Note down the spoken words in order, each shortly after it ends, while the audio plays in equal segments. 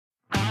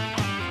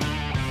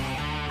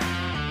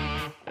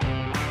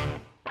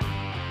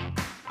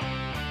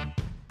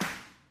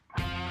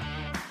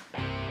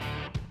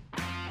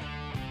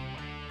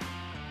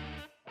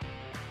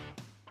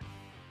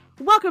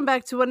Welcome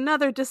back to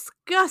another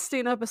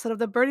disgusting episode of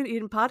the Burning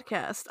Eden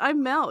podcast.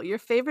 I'm Mel, your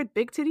favorite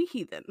big titty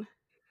heathen.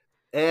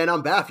 And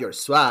I'm Baph, your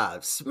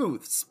suave,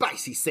 smooth,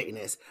 spicy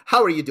Satanist.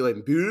 How are you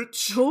doing,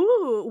 bitch?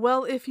 Ooh,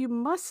 well, if you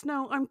must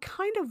know, I'm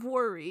kind of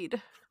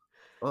worried.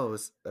 Oh,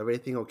 is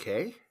everything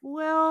okay?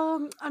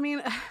 Well,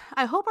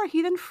 I hope our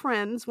heathen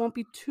friends won't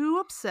be too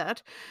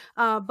upset,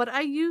 but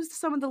I used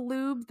some of the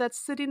lube that's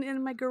sitting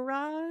in my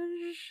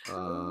garage.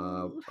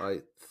 I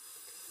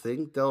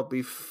think they'll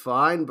be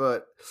fine,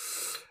 but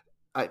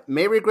I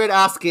may regret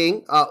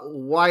asking,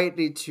 why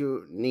did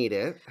you need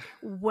it?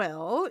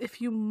 Well, if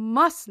you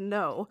must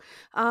know,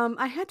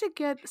 I had to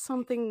get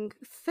something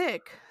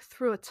thick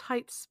through a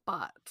tight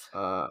spot.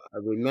 I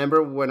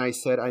remember when I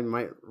said I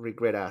might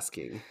regret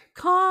asking.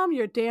 Calm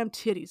your damn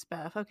titties,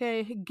 Beth,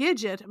 okay?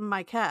 Gidget,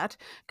 my cat,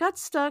 got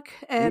stuck,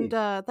 and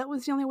that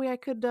was the only way I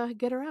could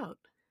get her out.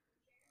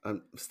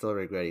 I'm still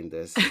regretting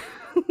this.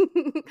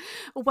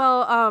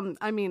 Well,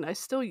 I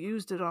still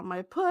used it on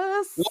my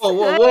puss.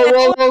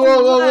 Whoa.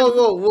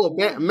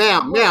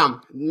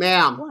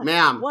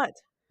 Ma'am. What?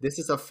 This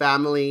is a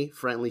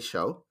family-friendly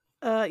show.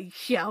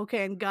 Yeah,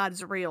 okay, and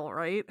God's real,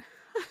 right?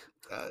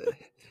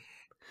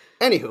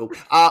 Anywho,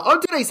 on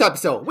today's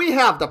episode, we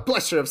have the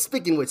pleasure of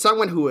speaking with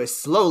someone who is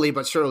slowly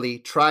but surely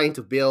trying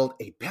to build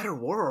a better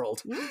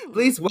world.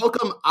 Please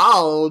welcome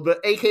Alb,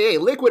 aka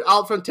Liquid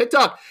Alb from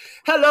TikTok.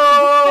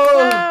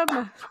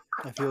 Hello!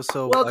 I feel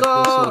so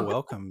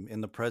welcome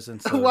in the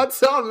presence of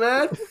What's up,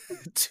 man?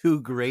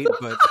 two great,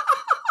 but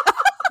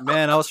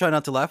man, I was trying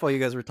not to laugh while you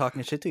guys were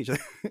talking shit to each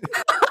other.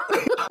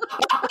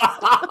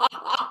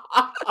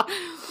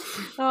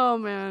 Oh,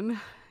 man.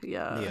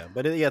 Yeah,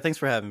 but thanks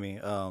for having me.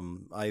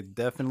 I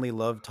definitely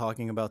love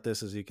talking about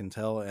this, as you can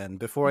tell. And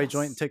before I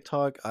joined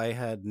TikTok, I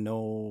had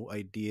no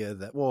idea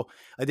that. Well,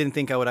 I didn't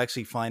think I would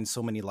actually find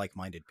so many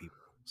like-minded people.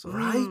 So.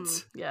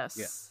 Right? Yes.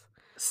 Yeah.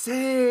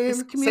 Same.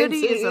 This community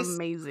is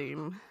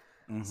amazing.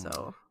 Mm-hmm.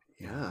 So.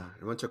 Yeah,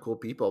 a bunch of cool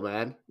people,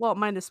 man. Well,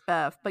 minus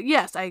Beth, but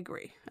yes, I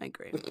agree. We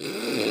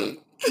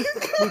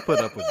put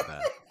up with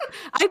that.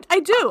 I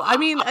do.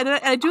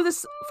 I do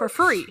this for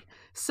free.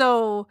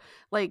 So,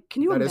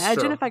 can you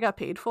imagine if I got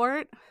paid for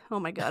it? Oh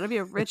my god, I'd be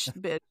a rich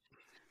bitch.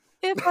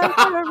 If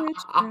I were a rich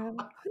girl.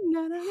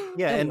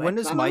 Yeah, anyway. And when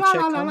does my check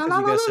come? Because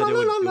you guys said it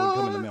would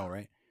come in the mail,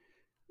 right?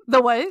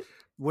 The what?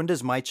 When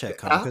does my check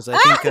come? Because I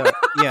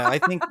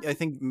think, I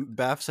think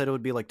Baph said it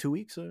would be like 2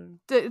 weeks. Or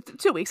 2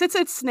 weeks.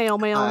 It's snail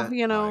mail,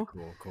 you know.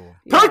 Right, cool.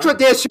 Per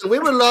tradition, we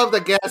would love the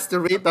guests to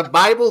read the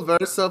Bible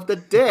verse of the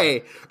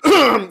day.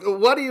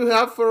 What do you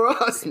have for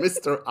us,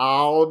 Mr.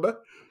 Alb?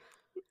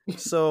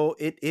 So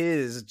it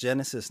is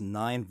Genesis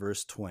 9,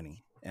 verse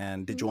 20.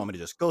 And did you want me to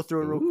just go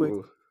through it real quick?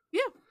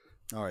 Yeah.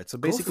 All right. So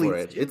basically,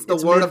 it's the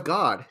word of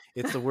God.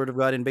 It's the word of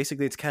God. And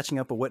basically, it's catching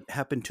up with what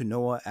happened to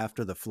Noah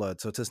after the flood.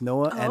 So it says and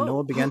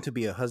Noah began to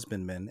be a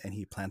husbandman, and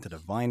he planted a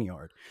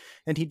vineyard,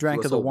 and he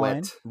drank of the wine.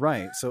 Wet.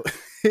 Right. So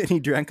and he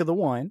drank of the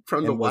wine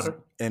from the water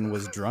and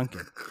was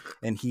drunken,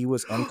 and he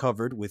was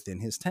uncovered within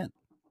his tent,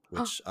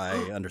 which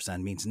I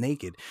understand means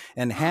naked.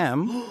 And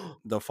Ham,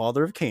 the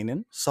father of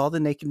Canaan, saw the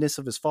nakedness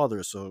of his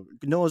father. So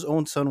Noah's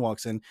own son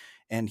walks in,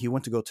 and he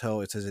went to go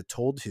tell, it says it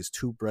told his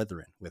two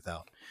brethren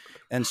without.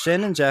 And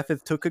Shem and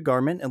Japheth took a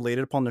garment and laid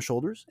it upon their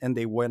shoulders, and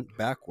they went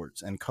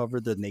backwards and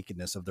covered the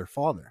nakedness of their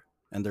father.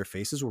 And their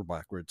faces were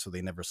backwards, so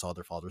they never saw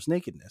their father's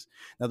nakedness.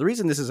 Now, the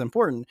reason this is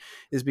important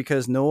is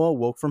because Noah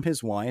woke from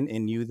his wine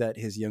and knew that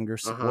his younger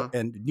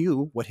and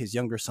knew what his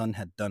younger son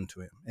had done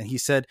to him. And he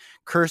said,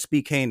 "Cursed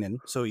be Canaan."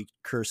 So he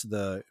cursed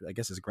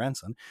his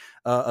grandson.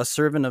 A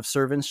servant of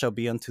servants shall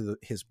be unto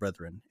his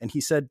brethren. And he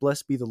said,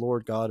 "Blessed be the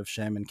Lord God of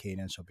Shem, and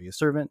Canaan shall be his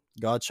servant.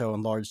 God shall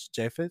enlarge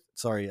Japheth."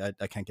 Sorry,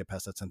 I can't get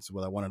past that sentence.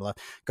 What I wanted to laugh.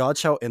 God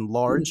shall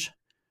enlarge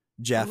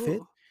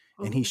Japheth.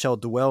 And he shall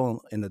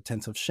dwell in the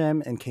tents of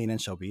Shem, and Canaan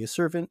shall be his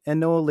servant.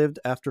 And Noah lived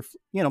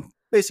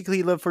basically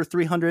he lived for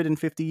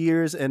 350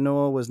 years, and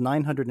Noah was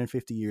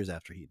 950 years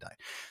after he died.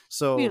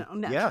 So,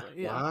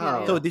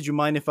 Wow. So did you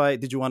mind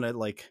did you want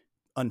to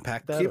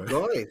unpack that? Keep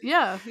going.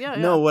 Yeah.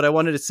 No, what I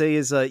wanted to say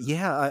is,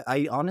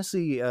 I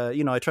honestly,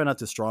 I try not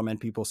to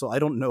strawman people, so I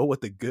don't know what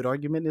the good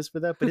argument is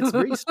for that, but it's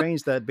very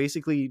strange that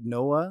basically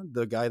Noah,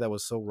 the guy that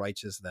was so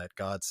righteous that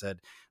God said,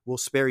 "We'll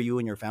spare you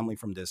and your family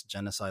from this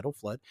genocidal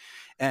flood,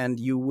 and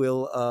you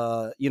will,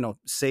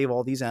 save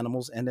all these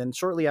animals." And then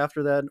shortly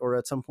after that, or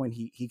at some point,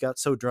 he got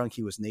so drunk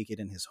he was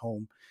naked in his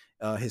home.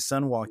 His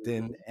son walked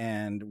in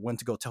and went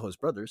to go tell his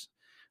brothers.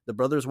 The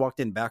brothers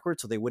walked in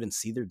backwards so they wouldn't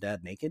see their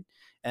dad naked.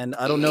 And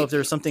I don't know if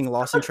there's something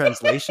lost in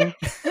translation.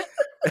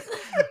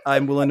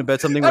 I'm willing to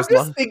bet something was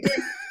lost.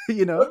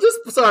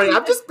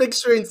 I'm just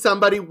picturing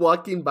somebody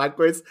walking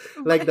backwards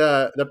like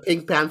the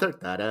Pink Panther.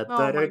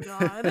 Oh my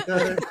God.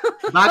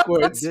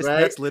 Backwards, right?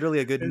 That's literally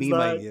a good meme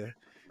idea.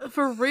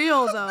 For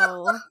real,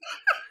 though.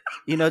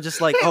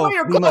 just like, Hey, oh, where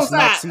your we must clothes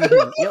not at? see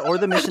him. Yeah, or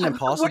the Mission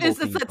Impossible Or is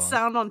theme it that song.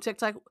 sound on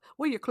TikTok?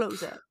 Where your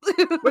clothes at?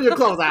 Where your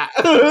clothes at?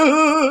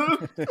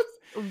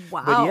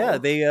 But yeah, Wow.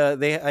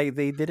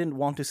 they didn't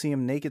want to see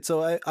him naked.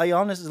 So I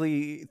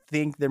honestly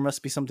think there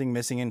must be something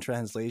missing in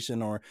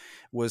translation, or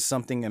was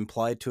something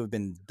implied to have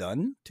been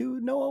done to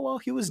Noah while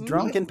he was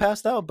drunk and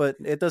passed out. But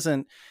it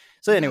doesn't.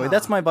 So anyway,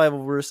 that's Yeah. my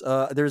Bible verse.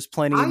 There's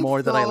plenty I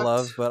more that I thought-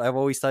 love, but I've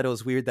always thought it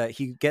was weird that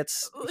he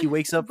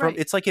wakes up from. Right.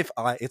 It's like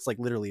it's like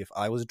literally if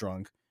I was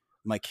drunk,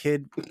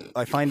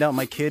 I find out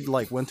my kid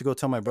like went to go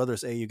tell my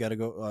brothers, hey, you got to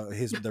go.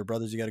 Their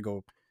brothers, you got to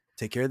go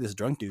take care of this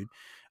drunk dude.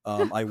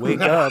 I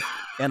wake up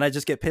and I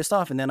just get pissed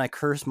off, and then I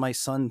curse my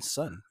son's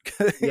son.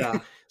 Yeah.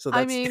 So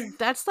that's, I mean,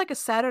 that's like a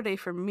Saturday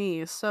for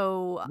me.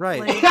 So right.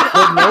 like,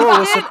 But Noah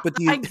was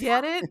I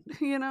get it,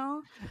 you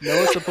know.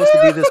 Noah's supposed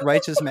to be this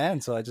righteous man,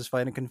 so I just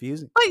find it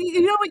confusing. But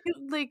you know what?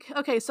 Like,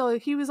 okay, so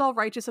he was all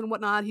righteous and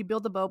whatnot. He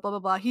built a boat, blah blah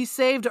blah. He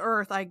saved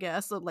Earth, I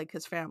guess, like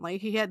his family.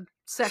 He had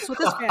sex with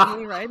his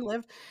family, right?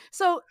 Lived.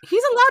 So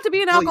he's allowed to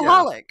be an Well, yeah.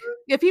 alcoholic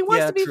if he wants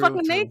Yeah, to be true,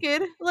 fucking true.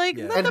 naked. Like,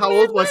 Yeah. let And the how man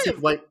old was he?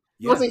 live. Like,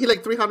 Yeah. wasn't he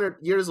like 300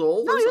 years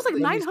old? No, or he was like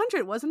something?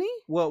 900, wasn't he?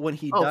 Well, when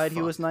he Oh, died, he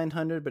fuck. was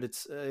 900, but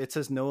it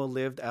says Noah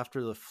lived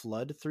after the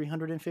flood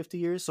 350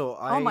 years. So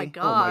Oh my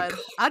god,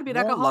 I'd be an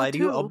won't lie alcoholic to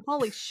you, too.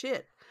 Holy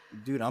shit!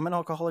 dude, I'm an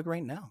alcoholic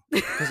right now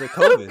because of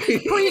COVID.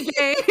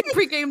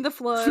 Pre-game the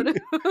flood.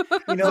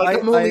 You know, Like,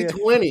 I'm only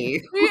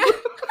 20. Yeah.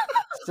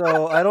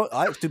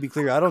 So to be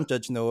clear, I don't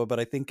judge Noah, but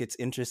I think it's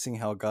interesting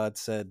how God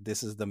said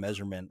this is the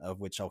measurement of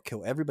which I'll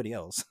kill everybody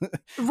else.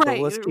 Right,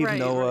 So let's keep right,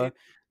 Noah. right.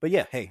 But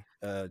yeah, hey,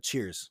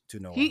 cheers to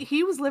Noah.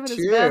 He was living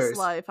his best Cheers.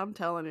 life. I'm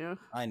telling you.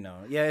 I know.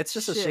 Yeah, it's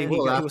just a Shit. shame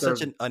Well, he was after-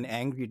 such an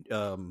angry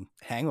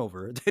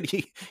hangover that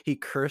he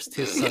cursed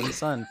his son's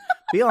son.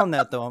 Beyond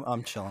that, though,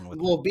 I'm chilling with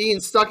Well, him. being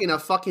stuck in a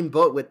fucking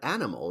boat with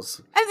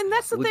animals. And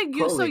that's the Would thing.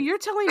 So probably- you're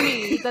telling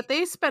me that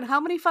they spent how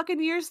many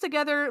fucking years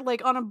together,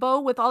 like on a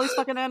boat with all these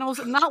fucking animals,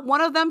 and not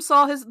one of them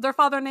saw their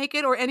father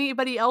naked or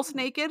anybody else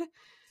naked?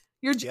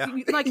 Yeah.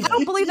 Like, I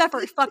don't believe that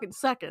for a fucking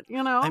second.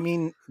 You know? I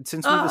mean,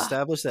 since we've Ugh.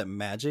 established that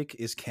magic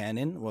is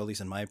canon, well, at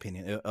least in my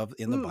opinion,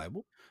 in the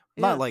Bible,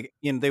 Yeah. not like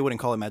they wouldn't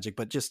call it magic,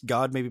 but just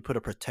God maybe put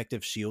a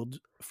protective shield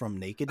from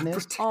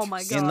nakedness Oh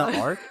my god. in the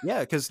ark. Yeah,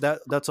 because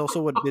that's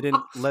also what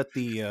didn't let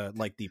the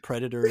like the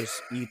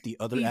predators eat the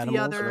other Eat the animals,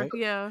 other, right?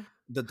 yeah.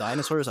 The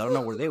dinosaurs, I don't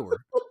know where they were.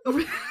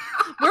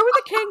 Where were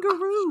the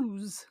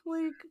kangaroos?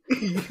 Like, where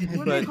did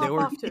But they hop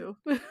off to?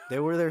 They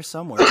were there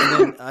somewhere.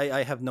 And then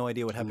I have no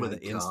idea what happened my to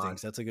the God.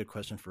 instincts. That's a good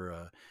question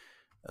for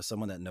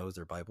someone that knows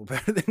their Bible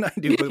better than I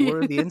do. But what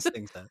are the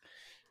instincts then?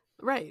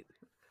 Right.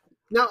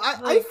 Now,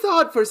 I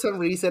thought for some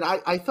reason,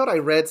 I thought I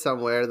read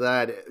somewhere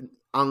that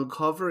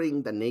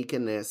uncovering the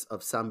nakedness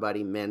of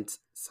somebody meant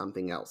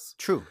something else.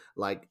 True.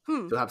 Like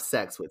to have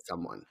sex with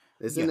someone.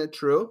 Isn't Yeah. it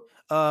true?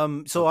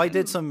 So I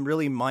did some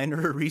really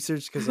minor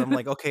research because I'm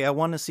like, okay, I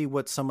want to see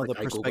what some of the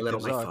I Googled it on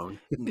perspectives my are. phone.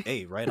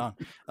 Hey, right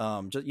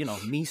on.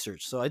 Just me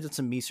search. So I did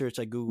some me search.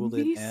 I googled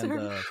it, and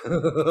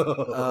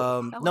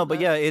love no, but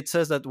that. yeah, it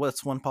says that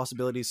what's one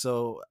possibility.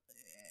 So,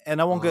 and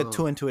I won't get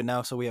too Oh. into it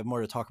now, so we have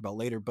more to talk about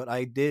later. But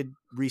I did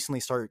recently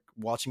start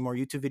watching more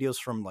YouTube videos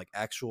from like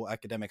actual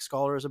academic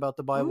scholars about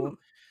the Bible.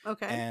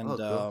 Okay. And Oh,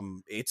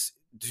 cool.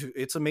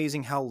 it's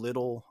amazing how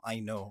little I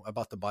know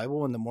about the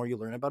Bible, and the more you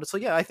learn about it. So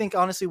yeah, I think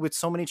honestly, with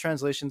so many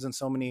translations and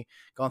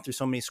gone through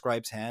so many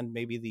scribes' hand,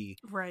 maybe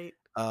Right.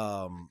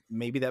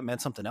 maybe that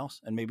meant something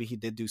else, and maybe he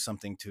did do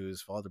something to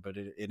his father. But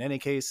in any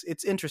case,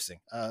 it's interesting.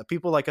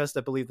 People like us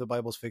that believe the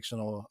Bible's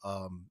fictional,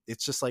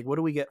 it's just like, what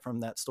do we get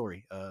from that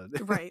story?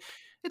 Right.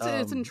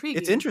 It's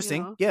intriguing. It's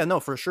interesting. You know? Yeah, no,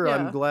 for sure. Yeah.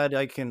 I'm glad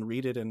I can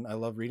read it, and I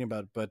love reading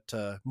about it. But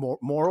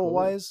moral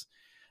wise,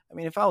 I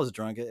mean, if I was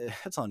drunk,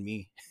 it's on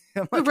me.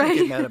 I'm not gonna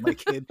get mad at my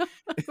kid.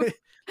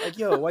 Like,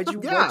 yo, why'd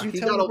you He tell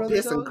your got all brother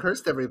pissed and so?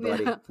 cursed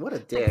everybody. Yeah. What a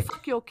Like, dick.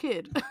 fuck your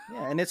kid.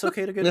 Yeah, and it's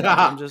okay to get drunk.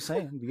 I'm just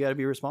saying, you got to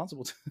be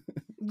responsible.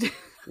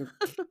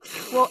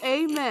 Well,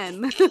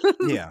 amen.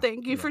 Yeah,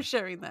 Thank you yeah. for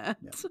sharing that.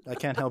 Yeah. I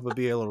can't help but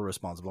be a little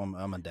responsible.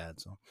 I'm a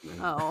dad, so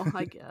Oh,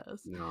 I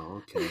guess.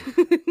 No, okay.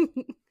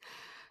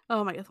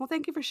 Oh my god. Well,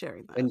 thank you for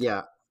sharing that. And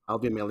yeah, I'll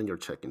be mailing your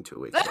check in 2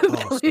 weeks. oh,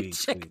 Really sweet,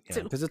 check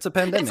too. because it's a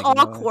pandemic. It's all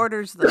you know?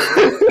 quarters though.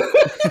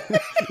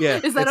 Yeah,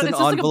 Is that it's it's an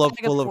just like a envelope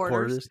bag of full of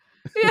quarters.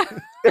 quarters. Yeah.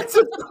 it's,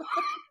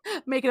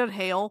 Making it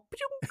hail.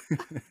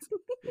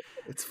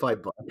 it's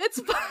 $5.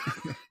 It's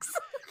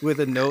With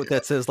a note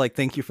that says like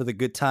 "Thank you for the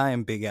good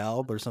time, Big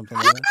Al" or something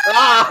like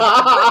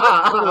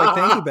that. We're like,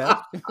 "Thank you,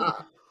 Baph."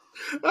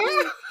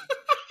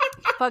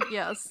 fuck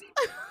yes.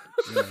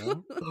 You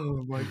know?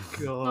 Oh my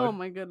god. Oh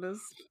my goodness.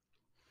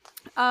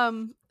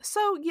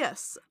 So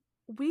yes,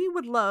 we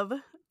would love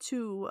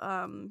to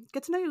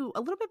get to know you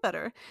a little bit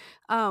better.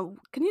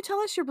 Can you tell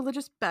us your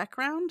religious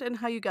background and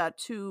how you got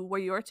to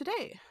where you are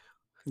today?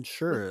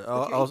 Sure, With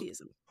your I'll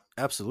atheism?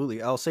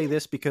 absolutely. I'll say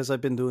this because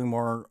I've been doing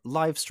more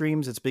live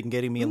streams. It's been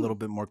getting me a little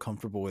bit more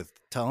comfortable with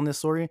telling this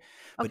story.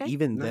 But Okay.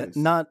 even Nice.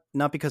 that,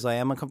 not because I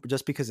am uncomfortable,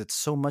 just because it's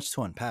so much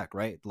to unpack,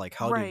 right? Like,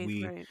 how did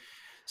we? Right.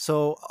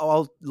 So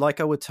like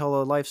I would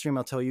tell a live stream,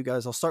 I'll tell you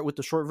guys, I'll start with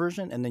the short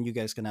version and then you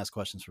guys can ask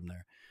questions from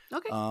there.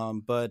 Okay.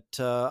 But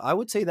I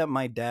would say that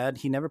my dad,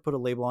 he never put a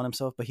label on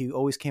himself, but he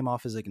always came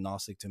off as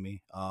agnostic to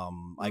me.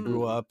 I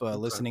grew up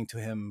listening to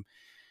him.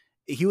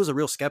 He was a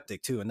real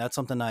skeptic too. And that's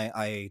something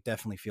I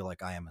definitely feel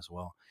like I am as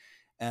well.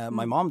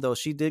 My mom, though,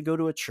 she did go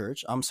to a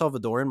church. I'm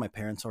Salvadoran. My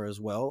parents are as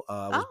well.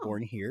 I was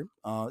born here.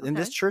 And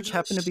this church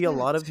happened to be a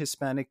lot of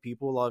Hispanic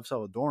people, a lot of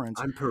Salvadorans.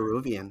 I'm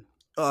Peruvian.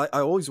 I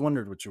always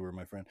wondered what you were,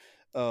 my friend.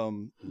 But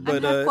I'm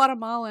half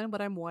Guatemalan,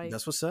 but I'm white.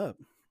 That's what's up.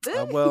 The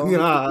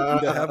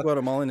half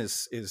Guatemalan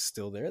is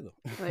still there, though.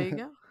 There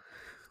you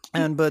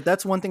go. But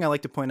that's one thing I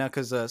like to point out,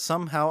 because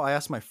somehow I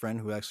asked my friend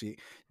who actually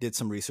did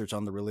some research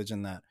on the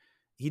religion that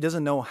he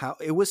doesn't know how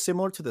it was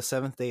similar to the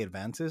Seventh-day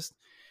Adventist.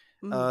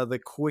 The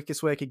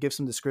quickest way I could give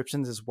some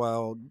descriptions is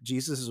while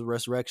Jesus'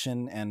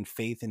 resurrection and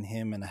faith in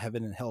him and a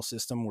heaven and hell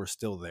system were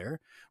still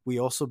there, we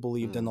also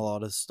believed in a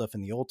lot of stuff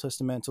in the Old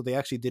Testament. So they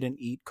actually didn't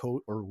eat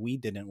or we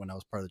didn't, when I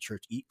was part of the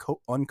church, eat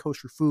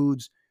unkosher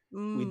foods.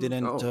 We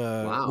didn't.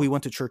 We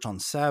went to church on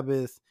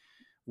Sabbath,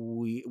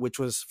 which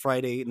was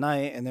Friday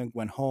night, and then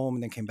went home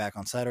and then came back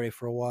on Saturday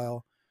for a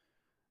while.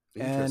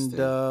 And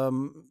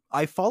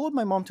I followed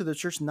my mom to the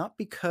church, not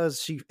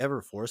because she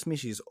ever forced me.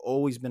 She's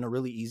always been a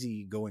really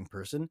easygoing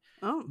person.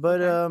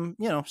 But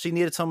she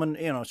needed someone,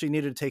 she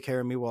needed to take care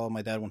of me while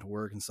my dad went to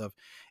work and stuff.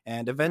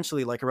 And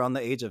eventually, like around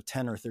the age of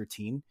 10 or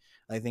 13,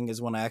 I think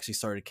is when I actually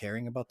started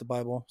caring about the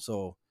Bible.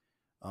 So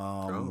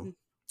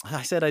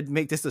I said I'd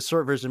make this the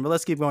short version, but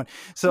let's keep going.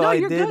 So I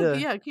did.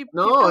 Good. Keep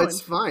going.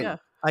 It's fine. Yeah.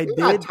 We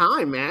got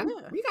time, man.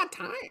 Yeah. We got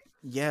time.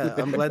 Yeah,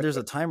 I'm glad there's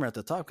a timer at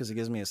the top because it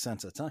gives me a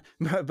sense of time.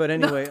 But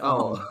anyway,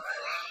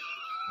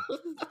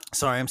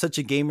 sorry, I'm such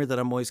a gamer that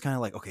I'm always kind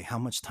of like, okay, how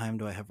much time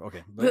do I have?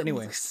 Okay, but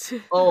anyway.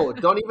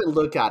 Don't even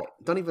look at it.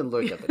 Don't even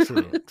look at it.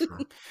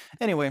 True.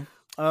 Anyway,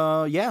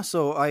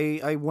 so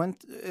I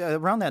went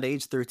around that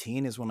age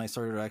 13 is when I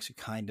started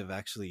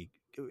actually,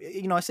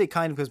 I say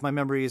kind of because my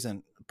memory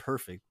isn't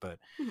perfect, but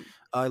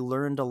I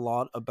learned a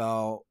lot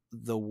about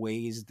the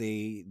ways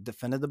they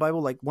defended the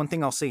Bible. Like, one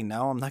thing I'll say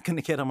now, I'm not going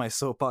to get on my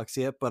soapbox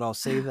yet, but I'll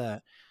say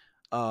that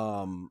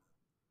a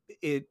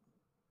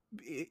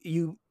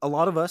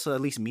lot of us, at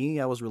least me,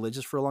 I was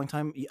religious for a long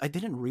time. I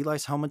didn't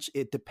realize how much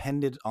it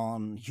depended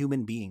on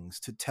human beings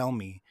to tell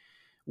me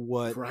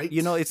what,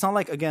 it's not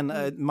like,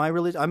 again, my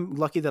religion, I'm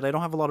lucky that I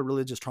don't have a lot of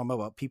religious trauma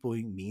about people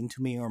being mean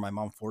to me or my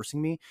mom forcing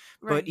me.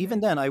 But even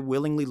then, I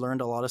willingly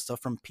learned a lot of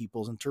stuff from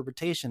people's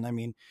interpretation. I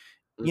mean,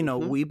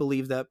 we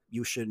believe that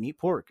you shouldn't eat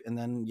pork. And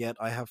then yet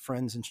I have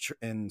friends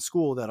in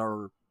school that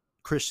are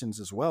Christians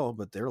as well,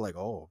 but they're like,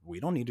 oh, we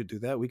don't need to do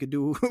that. We could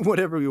do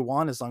whatever we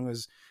want as long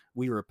as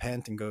we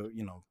repent and go,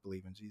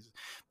 believe in Jesus.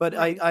 But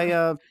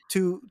I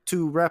to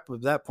wrap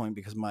up that point,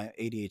 because my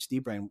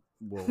ADHD brain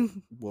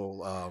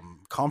will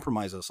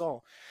compromise us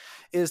all,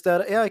 is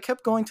that I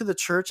kept going to the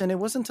church, and it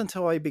wasn't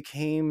until I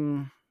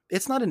became,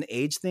 it's not an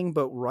age thing,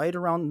 but right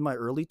around my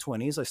early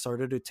 20s, I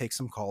started to take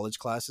some college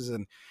classes,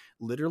 and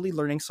literally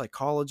learning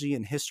psychology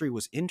and history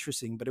was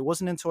interesting. But it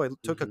wasn't until I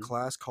took a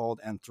class called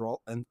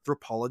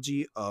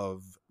Anthropology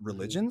of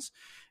Religions.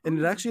 And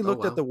it actually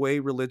looked at the way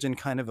religion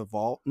kind of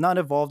not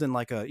evolved in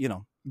like a,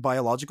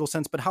 biological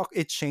sense, but how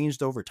it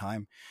changed over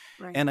time.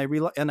 Right. And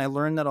I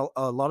learned that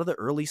a lot of the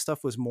early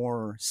stuff was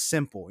more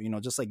simple,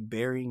 just like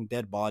burying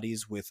dead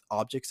bodies with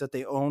objects that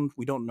they owned.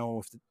 We don't know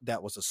if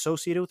that was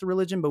associated with the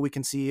religion, but we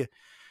can see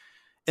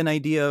an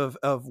idea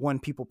of when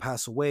people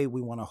pass away,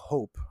 we want to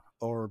hope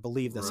or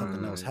believe that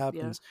something else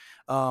happens.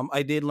 Yeah.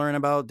 I did learn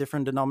about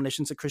different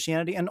denominations of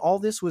Christianity, and all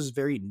this was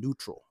very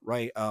neutral,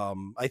 right?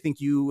 I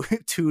think you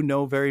two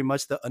know very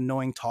much the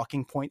annoying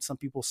talking point some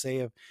people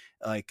say of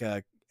like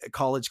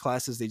college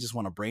classes, they just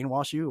want to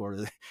brainwash you, or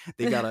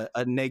they got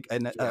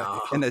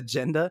an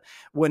agenda,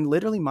 when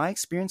literally my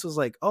experience was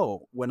like,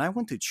 when I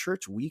went to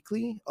church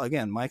weekly,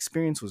 again, my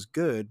experience was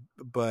good,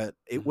 but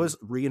it was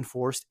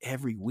reinforced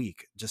every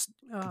week, just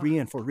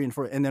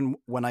reinforce. And then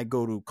when I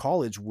go to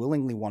college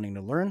willingly wanting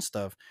to learn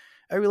stuff,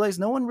 I realized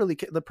no one really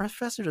the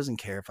professor doesn't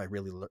care if I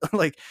really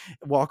like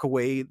walk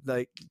away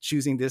like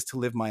choosing this to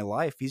live my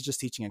life. He's just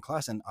teaching a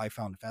class, and I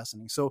found it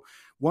fascinating. So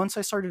once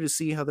I started to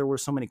see how there were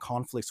so many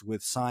conflicts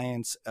with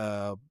science,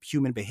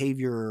 human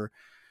behavior,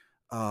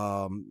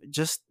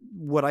 just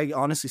what I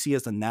honestly see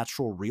as the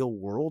natural real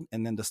world,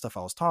 and then the stuff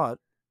I was taught,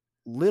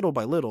 little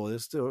by little, it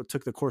still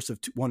took the course of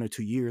 1 or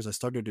 2 years, I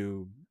started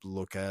to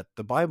look at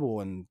the Bible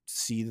and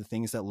see the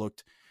things that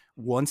looked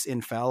once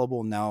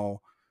infallible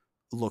now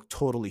look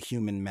totally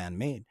human,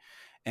 man-made.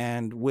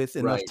 And with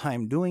enough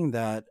time doing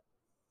that,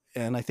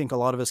 and I think a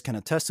lot of us can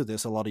attest to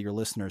this, a lot of your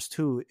listeners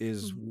too,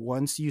 is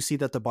once you see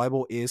that the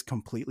Bible is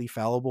completely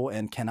fallible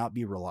and cannot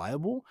be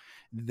reliable,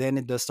 then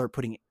it does start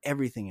putting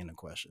everything into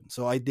question.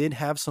 So I did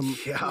have some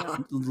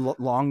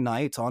long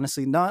nights,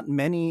 honestly, not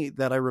many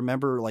that I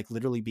remember like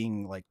literally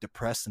being like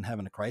depressed and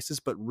having a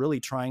crisis, but really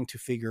trying to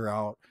figure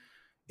out,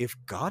 if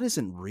God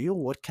isn't real,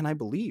 what can I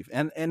believe?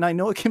 And I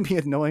know it can be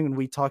annoying when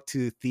we talk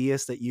to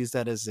theists that use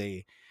that as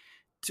a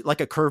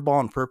like a curveball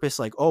on purpose,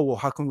 like, oh, well,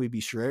 how can we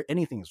be sure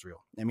anything's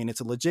real? I mean,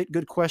 it's a legit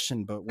good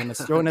question, but when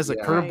it's thrown as a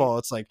curveball,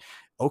 it's like,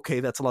 okay,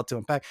 that's a lot to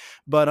unpack.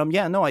 But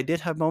yeah, no, I did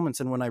have moments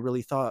and when I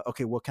really thought,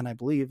 okay, what can I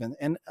believe?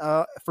 And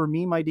for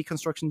me, my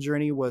deconstruction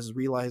journey was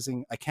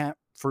realizing I can't.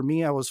 For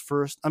me,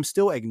 I'm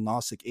still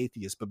agnostic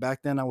atheist, but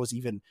back then I was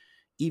even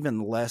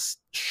less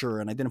sure,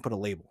 and I didn't put a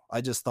label.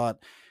 I just thought,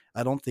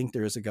 I don't think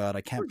there is a God.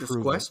 I can't We're just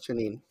prove it.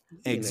 questioning.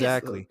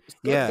 Exactly.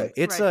 Yeah,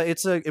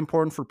 it's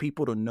important for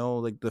people to know,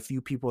 like the few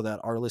people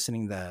that are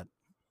listening, that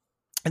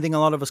I think a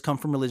lot of us come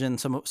from religion.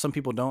 Some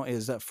people don't.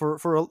 Is that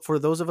for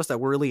those of us that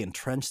were really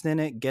entrenched in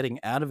it, getting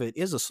out of it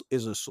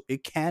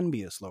it can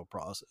be a slow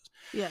process.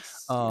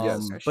 Yes.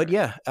 But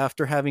yeah,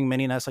 after having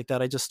many nights like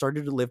that, I just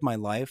started to live my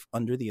life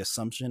under the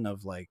assumption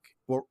of like,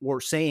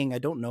 or saying I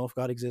don't know if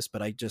God exists,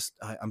 but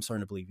I'm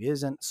starting to believe He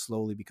isn't.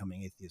 Slowly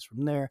becoming atheist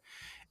from there,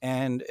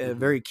 and a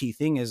very key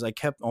thing is I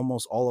kept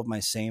almost all of my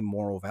same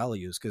moral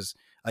values because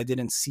I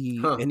didn't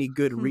see any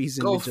good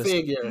reason Go to just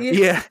figure.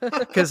 Yeah,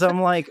 because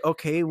I'm like,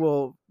 okay,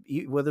 well,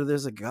 whether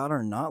there's a God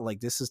or not, like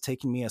this is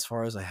taking me as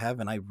far as I have,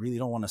 and I really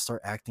don't want to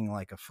start acting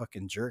like a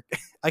fucking jerk.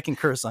 I can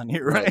curse on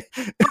here, right?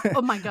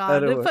 Oh my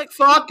God!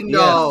 Fuck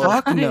no! Yeah,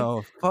 fuck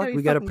no! Fuck,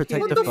 we gotta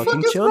protect the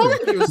fucking children.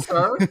 What the fuck is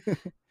wrong with you,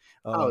 sir?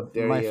 How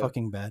dare you?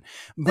 Fucking bad.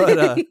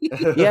 But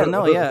yeah,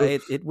 no, yeah,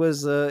 it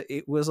was a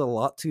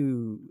lot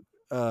to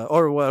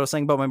or what I was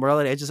saying about my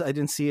morality. I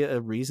didn't see a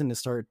reason to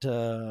start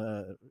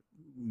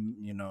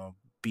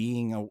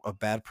being a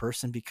bad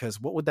person,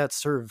 because what would that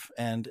serve?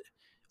 And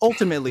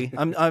ultimately,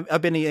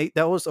 I've been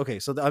that was okay.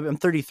 So I'm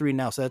 33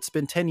 now, so that's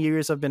been 10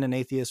 years. I've been an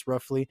atheist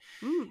roughly,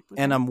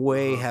 and I'm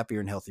way happier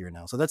and healthier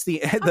now. So that's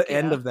the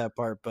end of that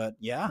part. But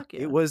yeah,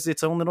 it was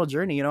its own little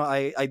journey. You know,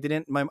 I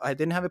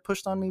didn't have it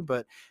pushed on me,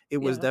 but it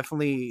was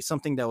definitely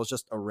something that was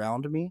just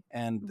around me.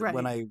 And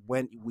when I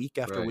went week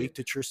after week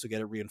to church to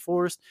get it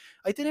reinforced,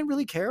 I didn't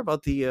really care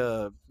about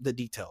the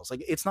details.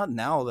 Like, it's not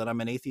now that I'm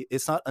an atheist.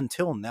 It's not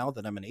until now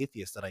that I'm an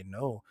atheist that I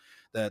know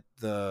that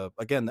the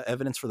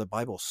evidence for the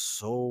Bible is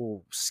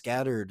so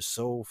scattered,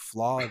 so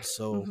flawed,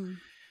 so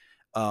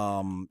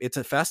it's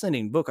a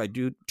fascinating book. I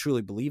do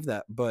truly believe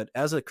that. But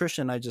as a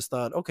Christian, I just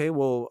thought, okay,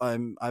 well,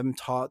 I'm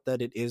taught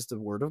that it is the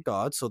Word of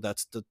God, so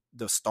that's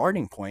the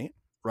starting point,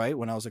 right?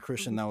 When I was a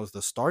Christian, that was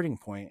the starting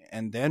point,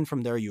 and then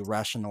from there you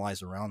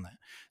rationalize around that.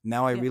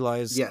 Now I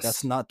realize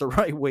that's not the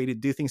right way to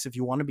do things if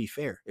you want to be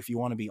fair, if you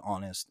want to be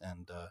honest,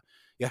 and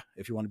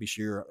if you want to be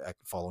sure you're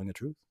following the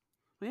truth.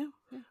 Yeah.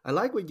 I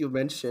like what you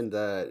mentioned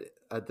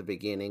at the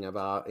beginning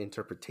about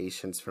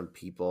interpretations from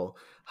people,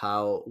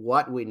 how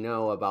what we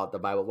know about the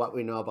Bible, what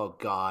we know about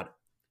God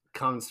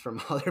comes from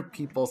other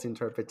people's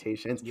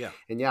interpretations. Yeah.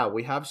 And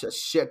we have a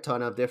shit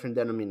ton of different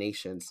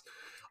denominations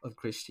of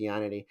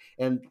Christianity.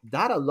 And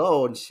that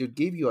alone should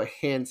give you a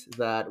hint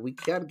that we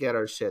can't get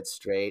our shit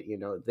straight. You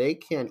know, they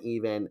can't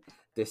even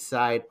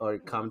decide or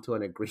come to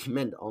an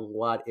agreement on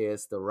what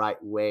is the right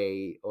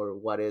way or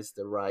what is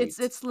the right.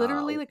 It's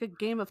literally like a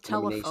game of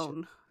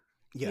telephone.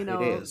 Yeah, you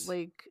know, it is.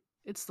 Like,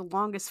 it's the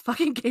longest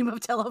fucking game of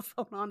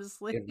telephone,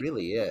 honestly. It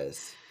really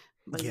is.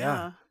 But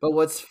But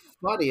what's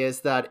funny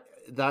is that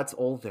that's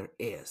all there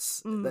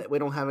is. That we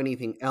don't have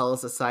anything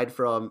else aside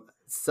from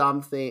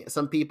some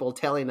people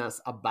telling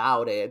us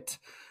about it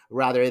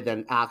rather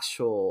than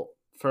actual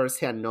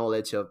firsthand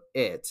knowledge of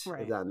it,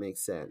 if that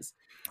makes sense.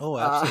 Oh,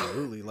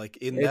 absolutely. Like,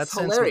 in that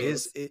sense,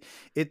 hilarious.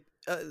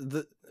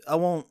 I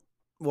want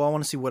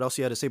to see what else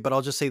you had to say, but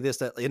I'll just say this,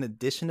 that in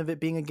addition of it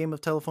being a game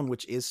of telephone,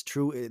 which is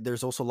true,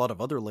 there's also a lot of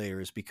other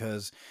layers,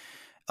 because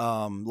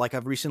like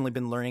I've recently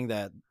been learning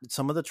that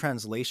some of the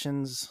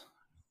translations,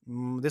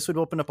 this would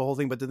open up a whole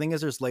thing, but the thing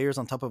is, there's layers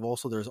on top of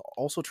there's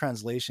also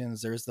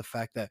translations. There's the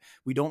fact that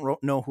we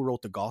don't know who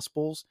wrote the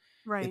Gospels.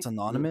 Right. It's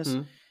anonymous.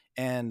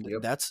 And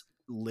that's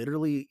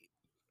literally,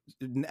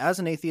 as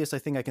an atheist, I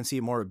think I can see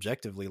it more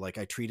objectively. Like,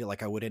 I treat it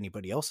like I would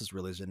anybody else's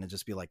religion, and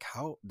just be like,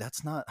 how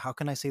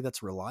can I say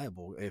that's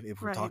reliable?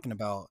 If we're talking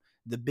about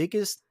the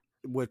biggest,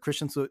 what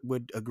Christians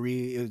would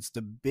agree is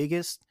the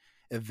biggest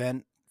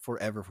event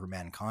forever for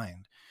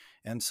mankind.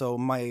 And so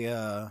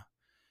my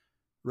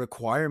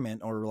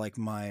requirement, or like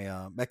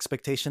my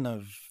expectation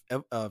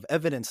of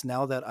evidence,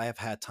 now that I have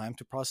had time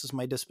to process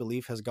my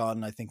disbelief, has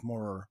gotten, I think,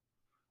 more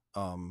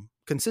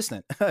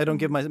consistent. I don't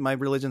give my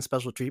religion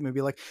special treatment,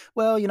 be like,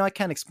 well, I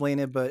can't explain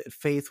it, but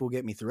faith will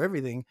get me through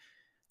everything.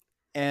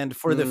 And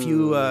for the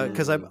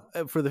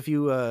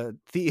few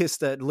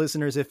theist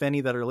listeners, if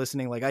any, that are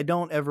listening, like, I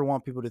don't ever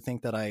want people to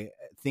think that I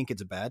think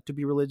it's bad to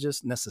be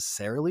religious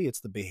necessarily.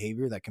 It's the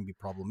behavior that can be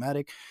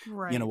problematic.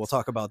 Right. We'll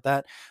talk about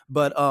that.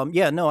 But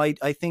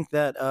I think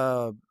that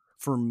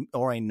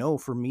I know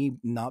for me,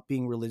 not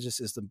being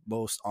religious is the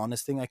most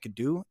honest thing I could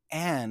do.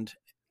 And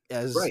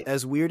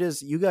as weird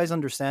as you guys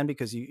understand,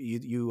 because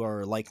you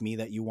are like me,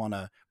 that you want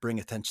to bring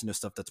attention to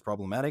stuff that's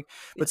problematic.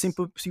 But some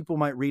people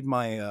might read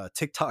my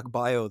TikTok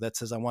bio that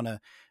says I want to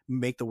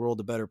make the world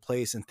a better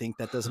place, and think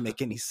that doesn't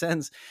make any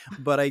sense.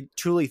 But I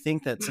truly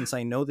think that, since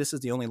I know this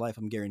is the only life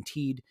I'm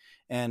guaranteed,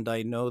 and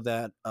I know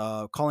that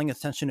calling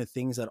attention to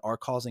things that are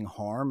causing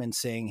harm and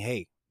saying,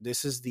 hey,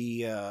 this is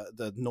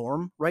the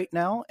norm right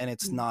now, and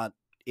it's not.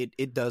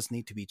 It does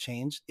need to be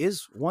changed.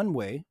 Is one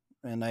way,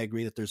 and I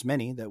agree that there's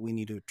many that we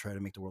need to try to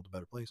make the world a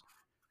better place.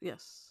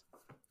 Yes,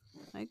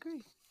 I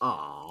agree.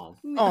 Oh,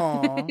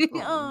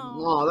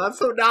 Oh, that's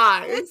so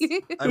nice.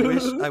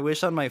 I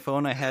wish on my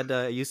phone I had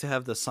I used to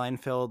have the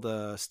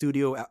Seinfeld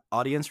studio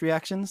audience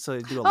reactions, so I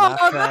do a laugh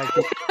track.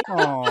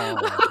 Oh,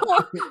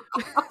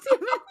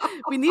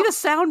 we need a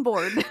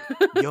soundboard.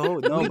 Yo,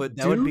 no, but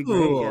that would be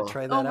great. Yeah,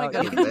 try that out.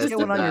 God. You can just get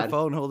one on your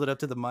phone, hold it up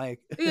to the mic.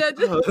 Yeah,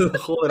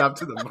 hold it up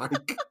to the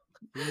mic.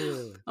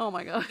 Yeah. Oh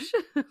my gosh.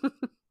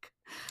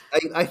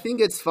 I think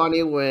it's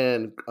funny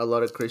when a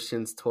lot of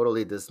Christians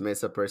totally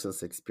dismiss a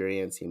person's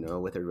experience,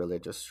 with a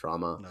religious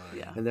trauma.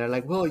 Yeah. And they're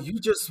like, well, you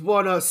just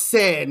want to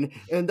sin,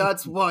 and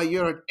that's why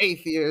you're an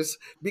atheist,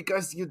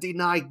 because you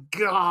deny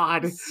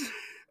God.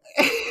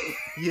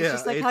 Yeah.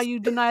 Just like how you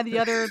deny the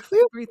other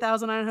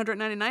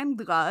 3,999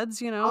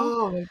 gods,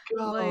 Oh my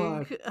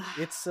God. Like,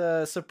 it's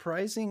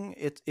surprising.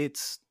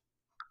 It's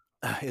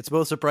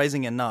both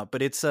surprising and not,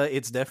 but it's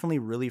definitely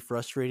really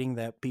frustrating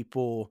that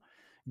people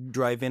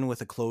drive in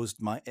with a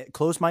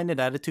closed-minded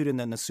attitude and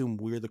then assume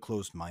we're the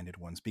closed-minded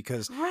ones,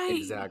 because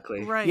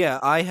exactly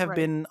I have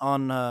been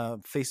on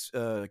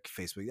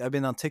Facebook, I've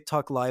been on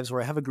TikTok lives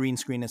where I have a green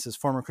screen that says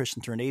former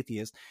Christian turned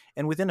atheist,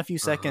 and within a few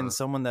seconds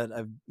someone that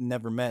I've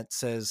never met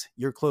says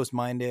you're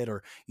closed-minded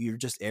or you're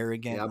just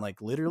arrogant. Yep.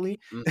 Like literally.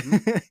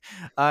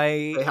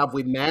 Have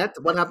we met?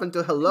 What happened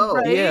to hello?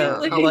 Right?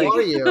 Yeah, how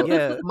are you?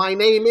 Yeah, my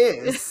name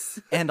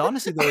is. And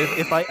honestly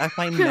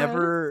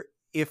though,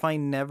 if I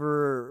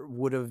never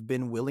would have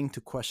been willing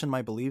to question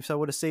my beliefs, I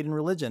would have stayed in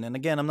religion. And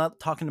again, I'm not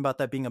talking about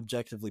that being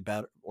objectively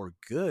bad or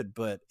good,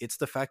 but it's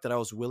the fact that I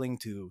was willing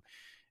to.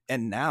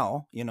 And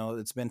now,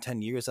 it's been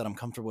 10 years that I'm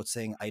comfortable with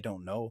saying, I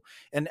don't know.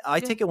 And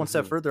I take it one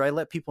step further. I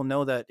let people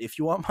know that if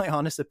you want my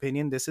honest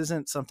opinion, this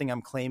isn't something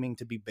I'm claiming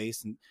to be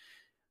based in.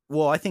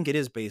 Well, I think it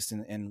is based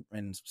in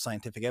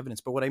scientific evidence.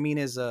 But what I mean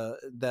is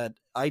that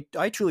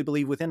I truly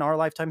believe within our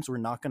lifetimes, we're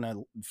not going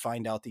to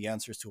find out the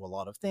answers to a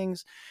lot of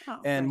things.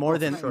 And more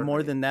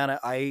than that,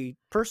 I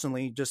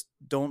personally just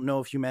don't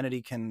know if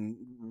humanity can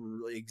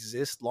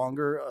exist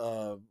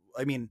longer.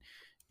 I mean,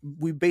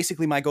 we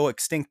basically might go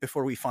extinct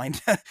before we find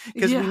that,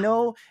 because we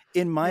know,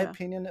 in my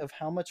opinion, of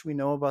how much we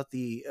know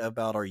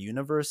about our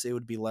universe, it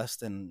would be less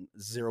than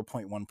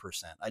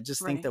 0.1%. I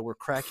just think that we're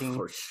cracking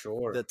for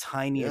sure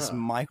the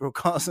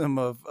microcosm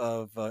of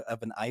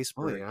an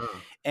iceberg.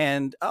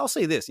 And I'll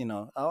say this,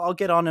 I'll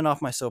get on and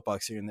off my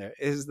soapbox here and there,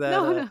 is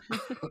that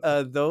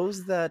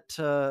those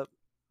that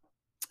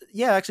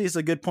actually, it's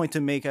a good point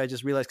to make. I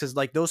just realized, because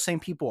like those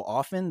same people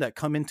often that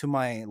come into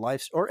my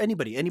life, or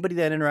anybody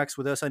that interacts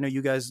with us, I know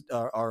you guys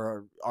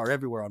are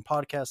everywhere on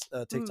podcasts,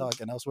 TikTok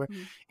and elsewhere,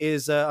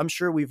 is I'm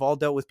sure we've all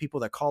dealt with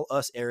people that call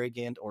us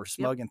arrogant or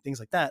smug and things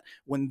like that,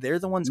 when they're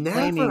the ones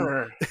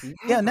claiming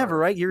never,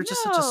 right? You're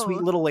just such a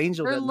sweet little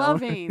angel. They're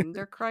loving.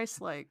 They're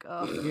Christ-like.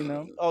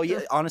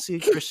 Honestly,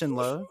 Christian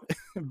love.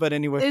 But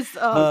anyway,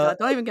 God,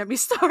 don't even get me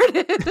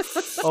started.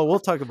 We'll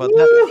talk about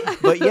that.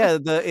 But yeah,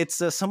 it's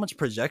so much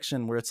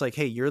projection where it's like,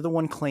 hey, you're the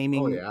one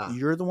claiming,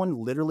 you're the one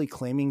literally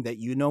claiming that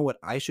you know what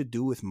I should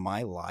do with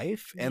my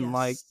life. And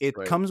like, it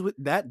comes with,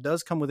 that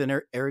does come with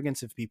an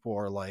arrogance if people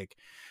are like,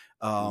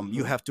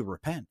 you have to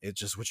repent. It's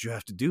just what you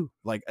have to do.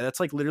 Like, that's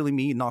like literally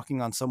me knocking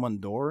on someone's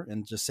door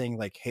and just saying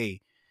like,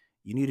 hey,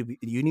 you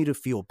need to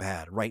feel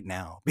bad right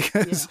now,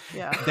 because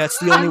that's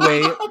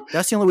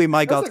the only way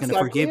my God's going to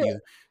forgive you.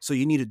 So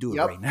you need to do it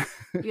right now.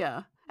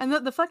 Yeah. And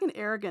the fucking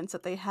arrogance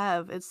that they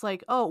have, it's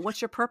like, oh,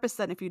 what's your purpose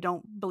then if you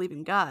don't believe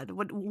in God?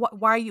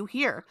 Why are you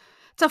here?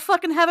 To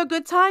fucking have a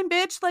good time,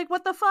 bitch. Like,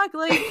 what the fuck?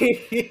 Like,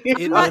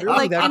 I'm not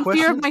like in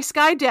fear of my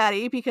sky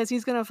daddy because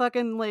he's gonna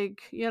fucking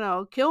like,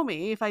 kill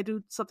me if I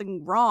do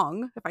something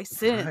wrong, if I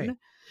sin.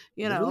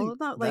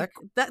 Not like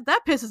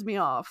that pisses me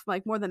off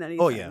like more than anything.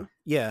 Oh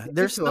yeah.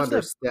 There's to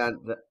understand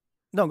that.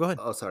 No, go ahead.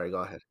 Oh, sorry, go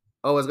ahead.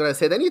 I was gonna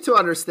say they need to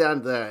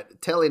understand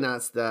that telling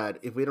us that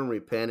if we don't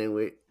repent and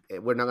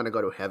we're not going to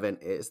go to heaven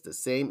is the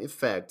same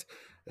effect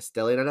as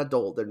telling an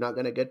adult they're not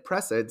going to get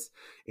presents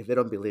if they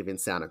don't believe in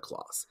Santa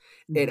Claus.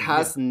 It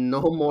has no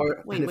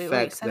more an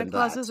effect Santa than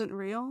Claus that. isn't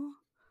real?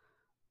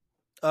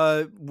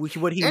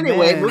 What he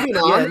meant. Moving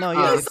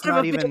on. It's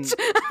not even.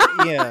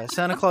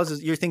 Santa Claus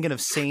is. You're thinking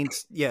of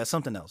saints. Yeah,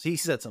 something else. He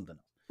said something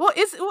else. Well,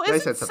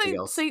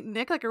 isn't Saint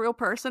Nick like a real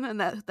person, and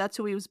that's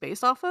who he was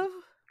based off of?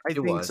 I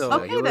think so.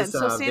 Okay, then.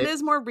 So Santa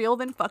is more real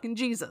than fucking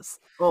Jesus.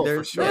 Oh,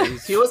 for sure.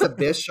 He was a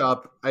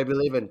bishop, I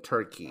believe, in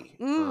Turkey.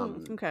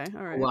 Okay,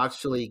 all right. Who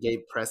actually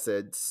gave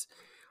presents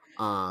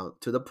to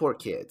the poor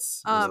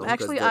kids.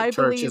 Actually, I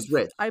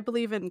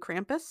believe in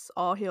Krampus.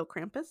 All hail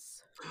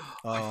Krampus.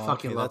 I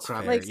fucking love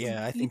Krampus. Like,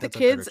 I think that's the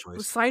kids a better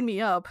choice. Sign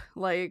me up.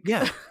 Like,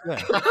 it's.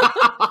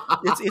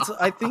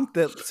 I think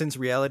that since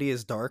reality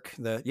is dark,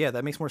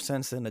 that makes more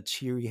sense than a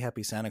cheery,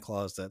 happy Santa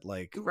Claus. That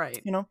like,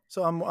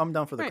 So I'm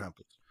down for the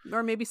Krampus.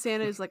 Or maybe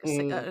Santa is like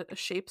a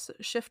shape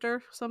shifter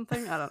or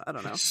something. I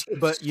don't know.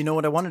 But you know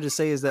what I wanted to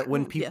say is that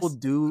when people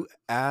do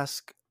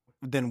ask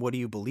then what do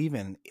you believe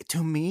in?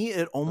 To me,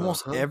 it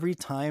almost Uh-huh. every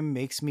time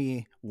makes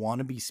me want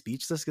to be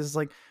speechless, because it's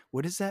like,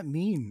 what does that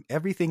mean?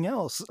 Everything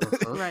else.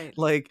 Uh-huh. Right.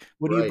 Like,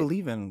 what do you Right.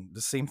 believe in?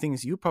 The same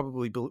things you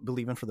probably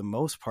believe in for the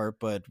most part,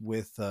 but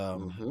with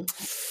Mm-hmm.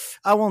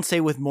 I won't say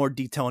with more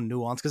detail and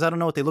nuance, because I don't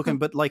know what they look in,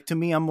 but like, to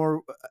me,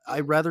 I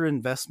rather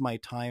invest my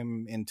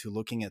time into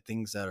looking at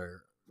things that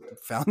are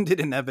founded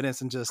in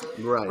evidence and just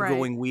Right. Right.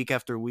 going week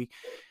after week.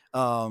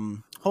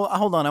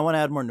 Hold on, I want to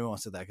add more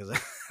nuance to that, because I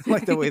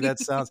like the way that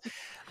sounds.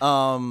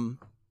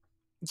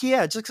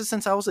 Yeah, just 'cause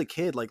since I was a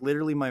kid, like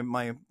literally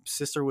my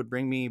sister would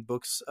bring me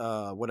books,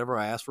 whatever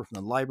I asked for from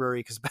the library,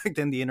 because back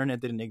then the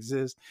internet didn't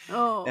exist,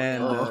 Oh,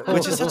 and yeah.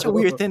 which is such a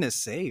weird Oh. thing to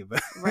say,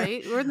 but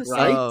Right? We're in the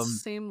Right.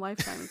 same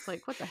lifetime. It's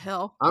like, what the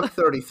hell? I'm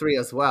 33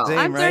 as well. same,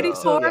 I'm right?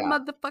 So So 34, yeah,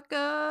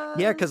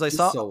 yeah, motherfucker. because I he's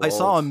saw so I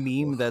saw a old.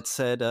 meme that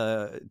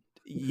said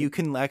you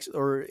can actually,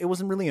 or it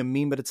wasn't really a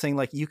meme, but it's saying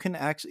like, you can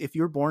actually, if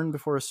you're born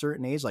before a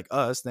certain age like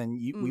us, then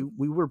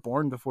we were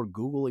born before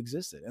Google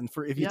existed. And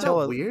for Isn't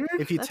that weird?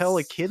 if you tell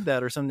a That's kid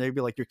that or something, they'd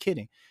be like, you're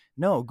kidding.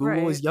 No,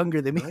 Google right. is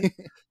younger than me. Right.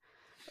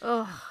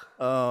 Ugh, it's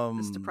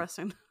um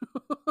depressing.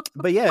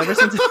 but yeah, ever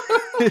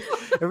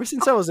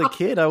since I was a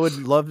kid, I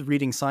would love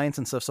reading science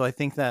and stuff. So I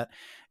think that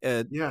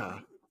uh, Yeah.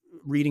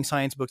 reading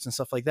science books and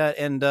stuff like that,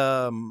 and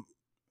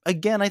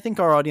again, I think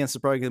our audience is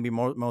probably going to be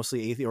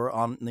mostly atheist, or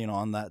on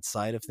on that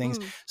side of things.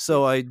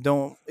 So I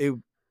don't.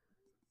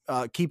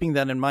 Keeping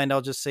that in mind,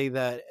 I'll just say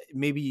that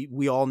maybe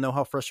we all know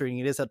how frustrating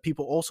it is that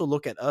people also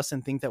look at us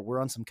and think that we're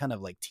on some kind of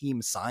like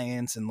team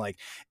science, and like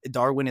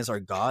Darwin is our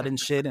god and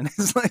shit. And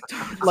it's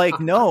like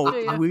no,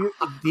 Yeah.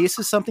 this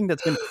is something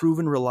that's been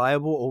proven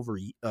reliable over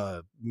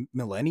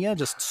millennia,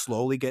 just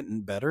slowly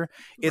getting better.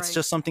 It's Right.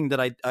 just something that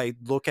I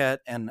look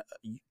at, and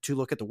to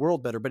look at the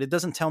world better, but it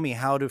doesn't tell me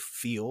how to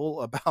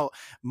feel about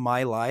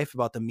my life,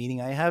 about the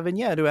meaning I have. And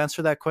yeah, to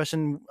answer that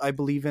question, I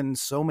believe in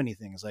so many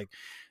things. Like,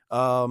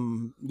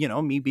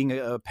 me being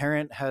a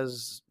parent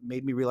has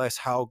made me realize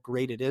how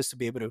great it is to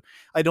be able to,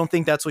 I don't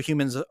think that's what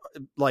humans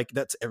like,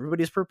 that's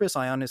everybody's purpose.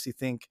 I honestly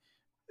think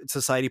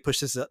society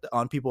pushes it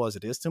on people as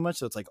it is too much,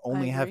 so it's like, I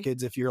only have agree.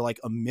 kids if you're like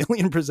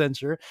 1,000,000%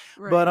 sure.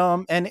 But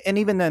Right. and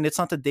even then, it's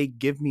not that they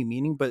give me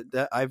meaning, but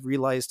that I've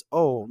realized,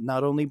 oh,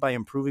 not only by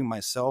improving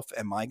myself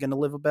am I going to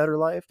live a better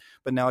life,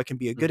 but now I can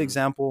be a good Mhm.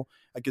 example.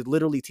 I could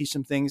literally teach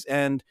them things.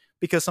 And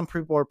because some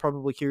people are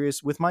probably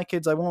curious with my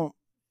kids, I won't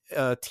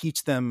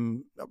teach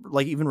them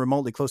like even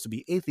remotely close to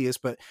be atheists,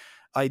 but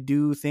I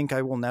do think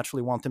I will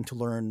naturally want them to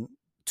learn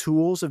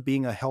tools of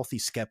being a healthy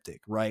skeptic,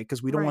 right?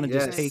 Because we don't want to Right.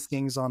 just Right. take Yes.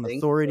 things on Thank you.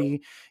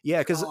 authority. Yeah,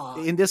 because God.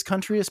 in this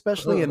country,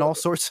 especially in all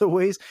sorts of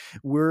ways,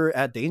 we're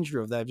at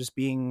danger of that, just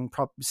being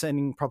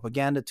sending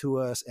propaganda to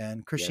us,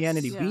 and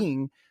Christianity Yes. Yeah.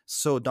 being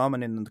so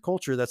dominant in the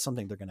culture. That's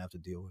something they're gonna have to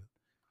deal with.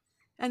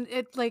 And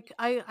it like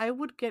I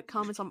would get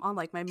comments on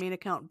like my main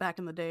account back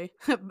in the day,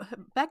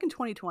 back in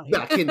 2020,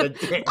 Back in the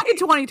day. back in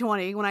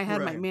 2020 when I had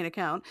my Right. main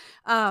account.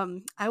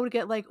 I would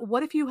get like,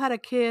 what if you had a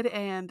kid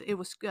and it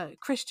was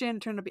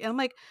Christian, turned to be, and I'm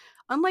like,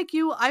 unlike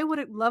you, I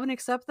would love and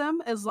accept them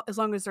as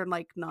long as they're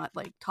like not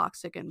like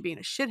toxic and being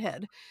a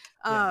shithead.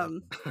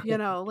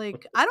 Yeah.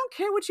 Like I don't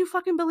care what you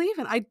fucking believe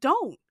in. I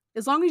don't.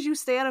 As long as you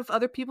stay out of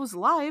other people's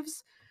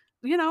lives,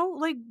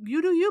 like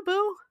you do you,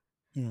 boo.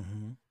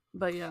 Mm-hmm.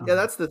 But yeah. Yeah,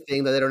 that's the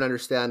thing that they don't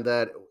understand,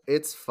 that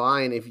it's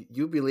fine if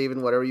you believe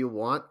in whatever you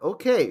want.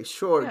 Okay,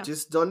 sure. Yeah.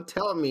 Just don't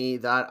tell me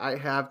that I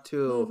have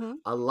to Mm-hmm.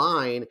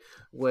 align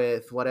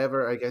with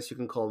whatever, I guess you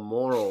can call,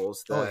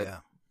 morals Oh that yeah.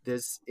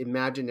 this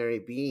imaginary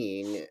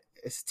being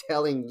is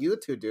telling you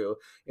to do.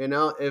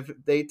 If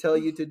they tell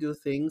you to do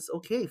things,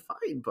 okay,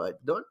 fine,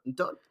 but don't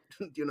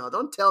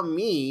don't tell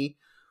me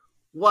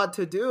what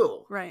to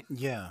do. Right.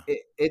 Yeah.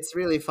 It's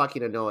really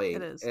fucking It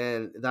annoying, is.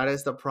 and that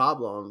is the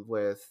problem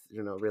with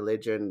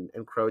religion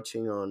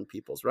encroaching on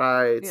people's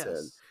rights and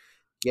Yes.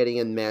 getting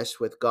enmeshed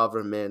with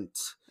government,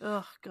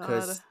 Oh God.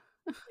 because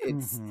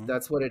it's Mm-hmm.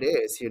 that's what it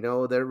is,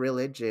 their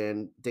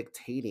religion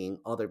dictating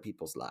other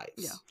people's Yeah,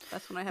 lives.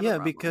 that's when I have a Yeah,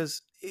 problem.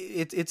 because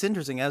it's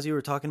interesting. As you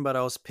were talking about,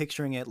 I was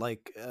picturing it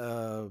like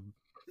a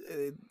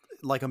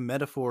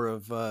metaphor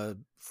of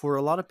for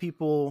a lot of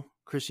people,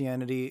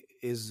 Christianity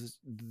is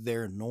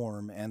their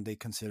norm, and they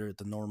consider it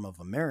the norm of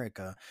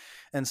America.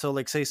 And so,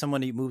 like, say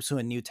somebody moves to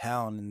a new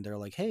town and they're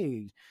like,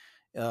 "Hey,"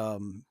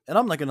 and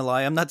I'm not gonna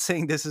lie, I'm not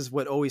saying this is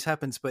what always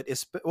happens, but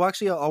it's, well,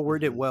 actually, I'll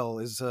word it Hmm. well.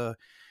 Is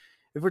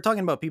if we're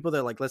talking about people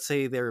that, like, let's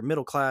say they're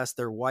middle class,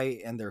 they're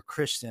white, and they're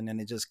Christian,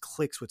 and it just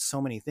clicks with so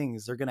many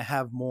things, they're gonna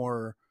have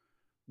more,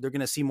 they're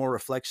going to see more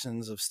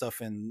reflections of stuff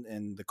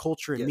in the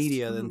culture and Yes.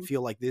 media, than Hmm.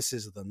 feel like this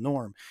is the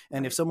norm.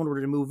 And if Right. someone were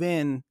to move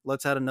in,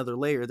 let's add another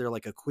layer, they're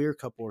like a queer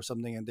couple or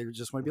something, and they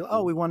just want to be like,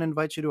 oh, Hmm. we want to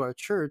invite you to our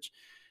church,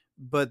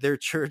 but their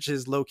church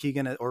is low key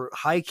gonna, or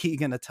high key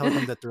gonna, tell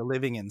them that they're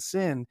living in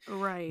sin.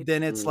 Right.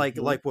 Then it's Hmm.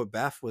 like what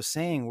Baph was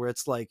saying, where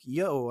it's like,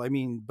 yo, I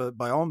mean, but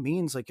by all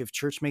means, like, if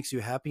church makes you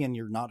happy and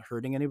you're not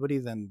hurting anybody,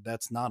 then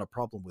that's not a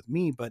problem with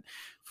me. But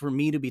for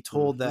me to be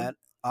told Hmm. that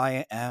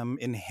I am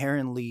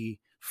inherently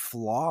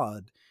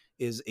flawed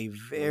is a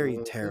very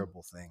Hmm.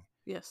 terrible thing.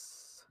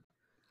 Yes.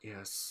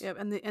 Yes. Yeah,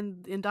 and the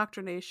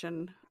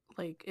indoctrination,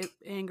 like it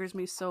angers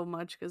me so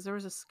much because there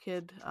was this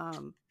kid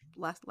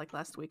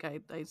last week I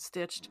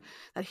stitched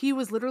that he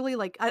was literally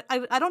like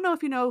I don't know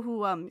if you know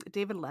who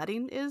David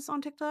Ladding is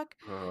on TikTok.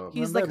 I'm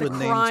He's like bad the with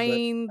names, but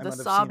crying, I the might have seen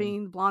him.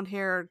 sobbing, blonde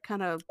hair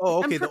kind of. Oh,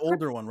 okay, the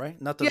older one, right?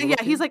 Not the Yeah, little yeah.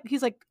 kid.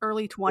 He's like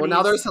early Well,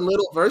 now 20s. there's a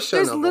little version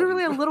There's of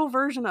literally a him. little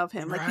version of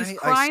him. Like he's Right, I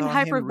crying, saw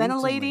him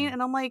hyperventilating, recently.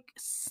 and I'm like,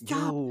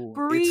 stop, Yo, it's.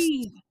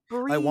 breathe,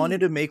 I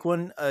wanted breathe. to make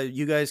one.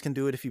 You guys can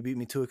do it if you beat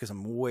me to it because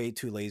I'm way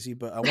too lazy.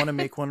 But I want to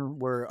make one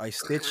where I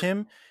stitch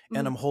him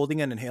and Mhm. I'm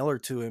holding an inhaler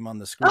to him on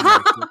the screen.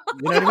 Like,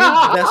 you know what I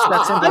mean?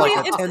 That's simple. I Like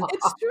mean, a 10,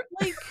 it's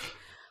true.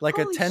 like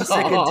a Holy 10 shit.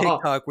 second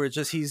TikTok where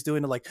just he's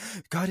doing it like,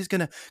 God is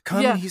gonna come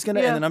and Yeah, he's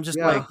gonna, and yeah. then I'm just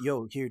Yeah. like,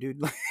 yo, here,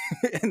 dude,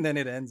 and then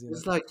it ends.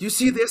 It's like, you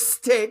see this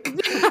stick?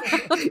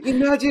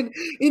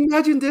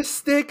 imagine this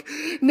stick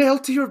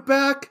nailed to your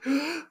back.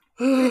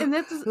 And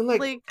that's I'm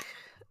like, like,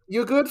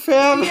 you good,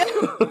 fam? yeah,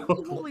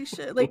 holy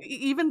shit. Like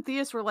even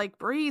theists were like,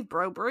 breathe,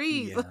 bro,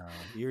 breathe. Yeah,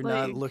 you're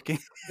not Like, looking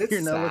It's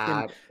you're not looking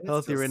sad. It's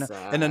healthy so right now.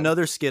 sad. And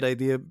another skit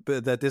idea,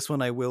 but that this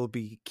one I will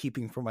be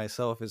keeping for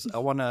myself is I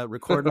want to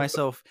record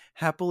myself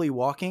happily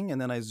walking, and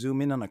then I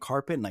zoom in on a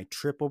carpet and I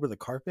trip over the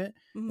carpet,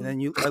 and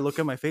then I look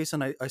at my face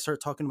and I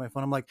start talking to my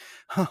phone. I'm like,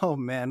 oh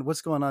man,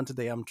 what's going on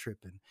today? I'm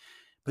tripping.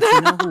 But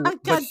you know who?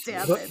 God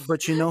damn it.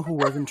 But you know who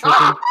wasn't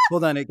tripping?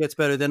 Hold on, it gets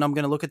better. Then I'm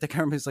gonna look at the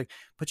camera. He's like,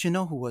 but you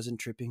know who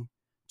wasn't tripping?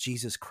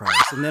 Jesus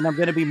Christ. And then I'm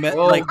gonna be met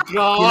Oh like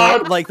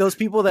God. like those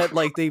people that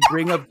like they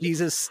bring up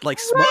Jesus like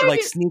like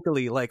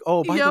sneakily, like,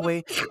 oh, by the Yep.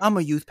 way, I'm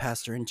a youth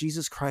pastor and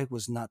Jesus Christ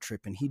was not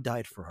tripping. He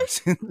died for our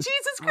sins.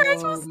 Jesus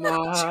Christ was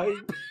not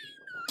tripping.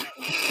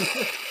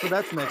 So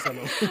that's next on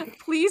the list.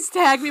 Please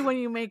tag me when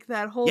you make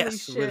that. Holy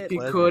Yes, with shit. He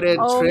pleasure. couldn't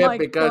Oh my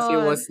trip because he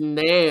God. was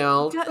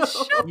nailed. God,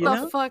 shut You the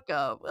know? fuck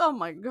up. Oh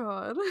my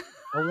God.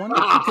 I wonder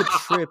if he could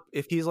trip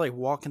if he's like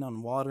walking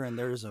on water and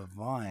there's a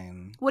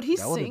vine. Would he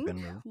That would have sink?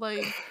 been real.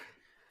 Like,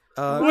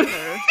 Uh,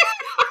 wonder.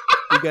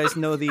 You guys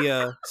know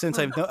the since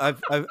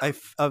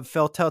I've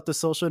felt out the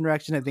social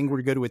interaction. I think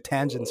we're good with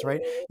tangents,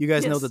 right? You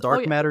guys know Yes. the Oh,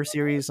 Dark yeah. Matter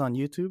series on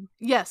YouTube.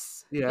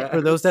 Yes. Yeah.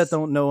 For those that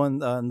don't know in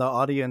the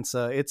audience,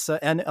 it's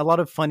and a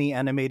lot of funny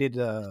animated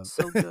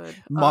So good.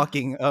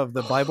 mocking of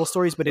the Bible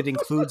stories, but it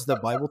includes the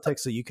Bible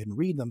text so you can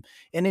read them.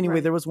 And anyway,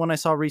 Right. there was one I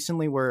saw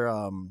recently where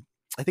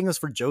I think it was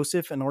for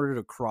Joseph. In order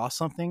to cross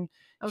something,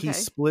 he Okay.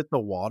 split the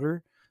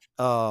water.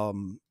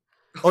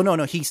 Oh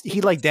no,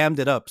 he like dammed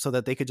it up so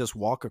that they could just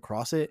walk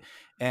across it.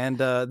 And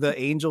the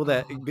angel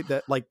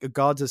that like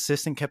God's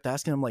assistant kept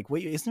asking him like,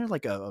 wait, isn't there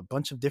like a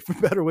bunch of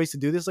different better ways to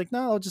do this? Like,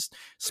 no, I'll just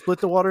split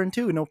the water in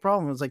two, no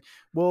problem. I was like,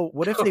 well,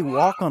 what if they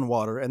walk on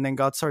water? And then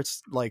God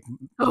starts like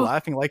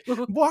laughing, like,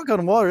 walk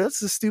on water? That's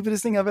the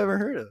stupidest thing I've ever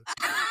heard of.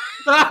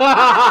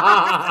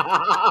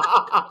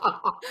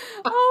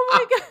 Oh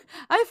my God.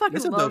 I fucking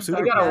It's a dope love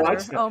super Dark I gotta Matter.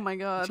 watch that. Oh my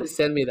God. Just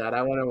send me that.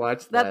 I want to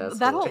watch that.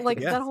 That whole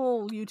Yeah. that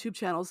whole YouTube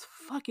channel is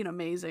fucking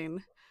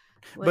amazing.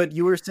 But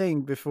you were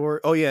saying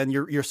before, oh yeah, and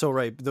you're so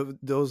right.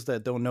 Those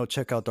that don't know,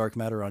 check out Dark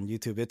Matter on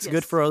YouTube. It's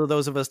good for all of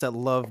those of us that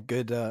love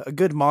good, a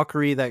good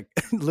mockery. That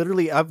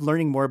literally, I'm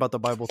learning more about the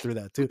Bible through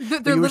that too.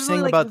 They're But you were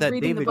saying like about that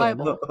reading David the guy.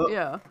 Bible.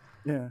 Yeah.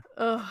 Yeah.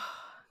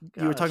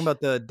 Gosh. You were talking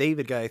about the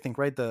David guy, I think,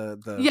 right? The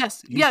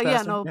yes, youth yeah,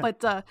 pastor? no,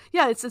 but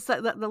yeah, it's just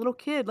that the little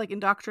kid, like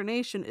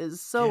indoctrination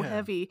is so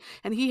heavy,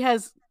 and he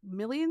has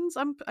millions.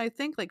 I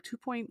think like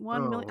 2.1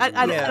 million.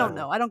 I don't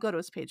know. I don't go to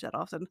his page that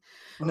often.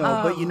 No,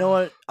 but you know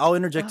what? I'll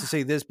interject to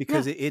say this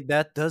because it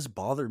that does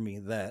bother me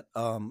that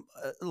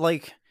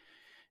like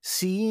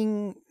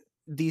seeing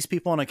these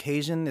people on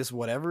occasion is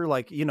whatever,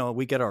 like, you know,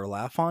 we get our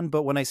laugh on,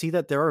 but when I see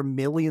that there are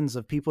millions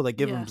of people that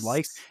give him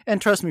likes,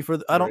 and trust me,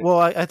 I don't, well,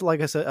 I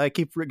like I said, I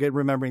keep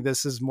remembering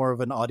this is more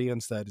of an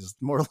audience that is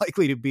more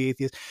likely to be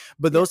atheist,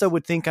 but those that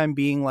would think I'm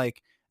being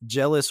like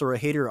jealous or a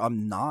hater,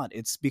 I'm not.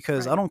 It's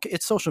because I don't,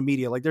 it's social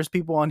media. Like there's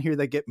people on here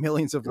that get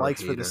millions of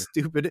likes for the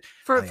stupid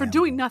for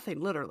doing nothing,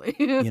 literally.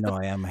 You know,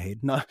 I am a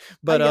hater. No,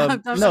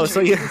 but no,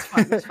 so yeah, it's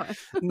fine.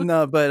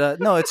 No, but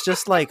no, it's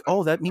just like,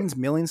 oh, that means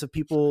millions of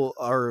people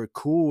are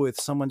cool with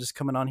someone just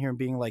coming on here and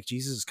being like,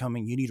 Jesus is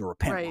coming, you need to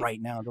repent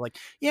right now. They're like,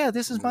 yeah,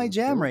 this is my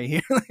jam right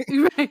here.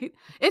 Right.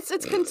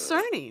 It's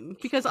concerning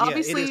because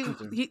obviously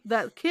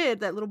that kid,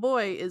 that little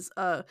boy, is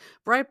a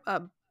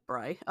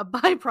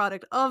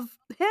byproduct of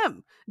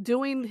him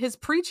doing his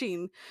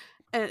preaching,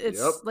 and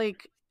it's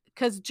like,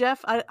 because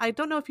Jeff, I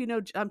don't know if you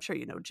know, I'm sure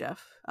you know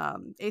Jeff,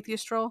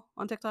 Atheist Troll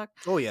on TikTok.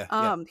 Oh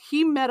yeah,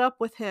 he met up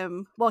with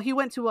him. Well, he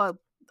went to a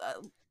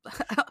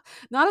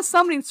not a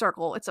summoning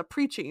circle, it's a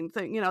preaching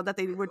thing, you know, that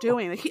they were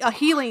doing, a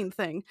healing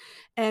thing,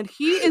 and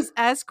he is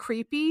as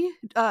creepy,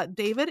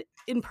 David,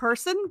 in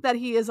person that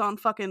he is on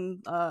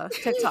fucking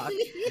TikTok.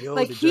 Yo,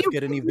 like, did he Jeff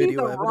get any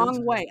video the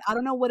wrong way. I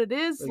don't know what it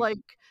is, like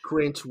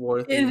cringe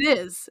worthy. it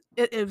is.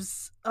 It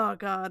is. Oh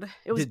God,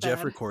 it was. Did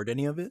Jeff record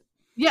any of it?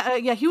 Yeah.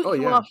 Oh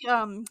Well,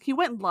 yeah. he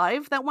went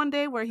live that one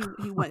day where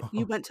he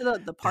went to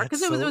the park That's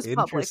because it so was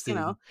public, you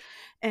know. interesting.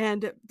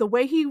 And the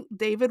way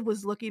David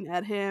was looking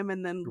at him,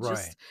 and then Right.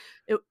 just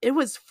it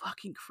was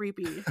fucking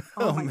creepy.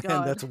 Oh Oh my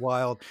man, god. that's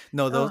wild.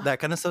 No, those Ugh. that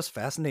kind of stuff's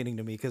fascinating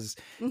to me because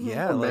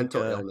Mhm. yeah, Or like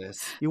mental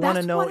illness. you want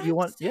to That's know what you I'm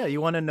want yeah, you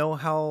want to saying. know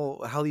how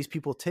these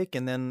people tick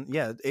and then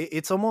yeah,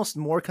 it's almost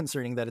more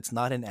concerning that it's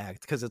not an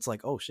act because it's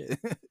like, oh shit.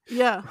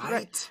 Yeah,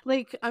 right. Right.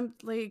 Like, I'm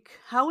like,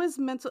 how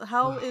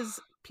is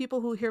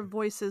people who hear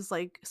voices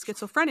like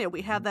schizophrenia?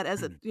 We have that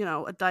as a,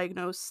 a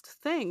diagnosed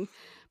thing.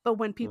 But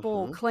when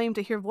people Mm-hmm. claim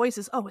to hear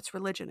voices, oh, it's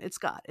religion, it's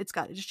God, it's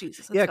God, it's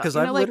Jesus, it's Yeah, God. because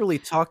I've Like, literally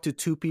talked to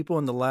two people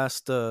in the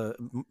last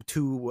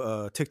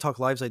two TikTok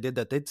lives I did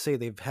that they'd say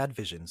they've had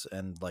visions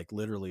and like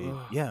literally,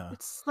 yeah.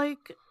 it's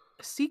like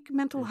seek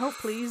mental help,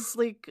 please,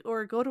 like,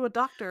 or go to a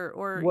doctor,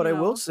 or What I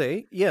will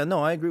say, yeah,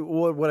 no, I agree.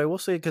 What I will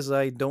say, because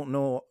I don't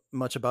know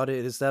much about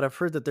it, is that I've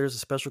heard that there's a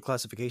special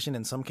classification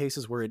in some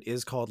cases where it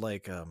is called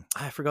like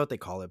I forgot what they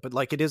call it, but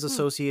like it is mm,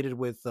 associated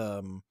with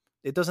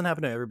it doesn't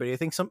happen to everybody. I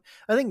think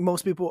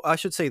most people. I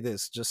should say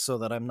this just so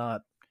that I'm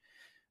not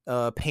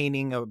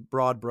painting a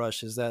broad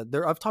brush. Is that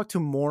there? I've talked to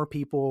more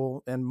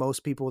people and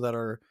most people that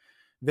are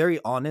very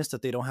honest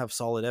that they don't have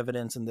solid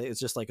evidence and it's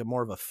just like a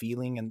more of a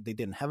feeling and they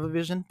didn't have a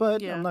vision.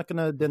 But yeah, I'm not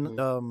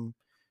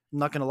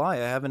gonna lie. I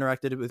have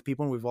interacted with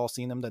people and we've all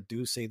seen them that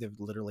do say they've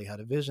literally had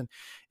a vision.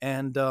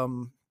 And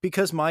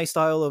because my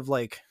style of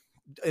like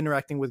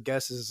interacting with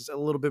guests is a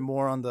little bit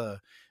more on the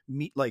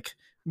meet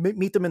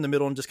them in the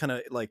middle and just kind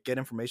of like get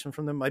information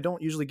from them. I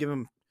don't usually give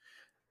them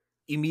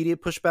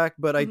immediate pushback,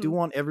 but I do hmm,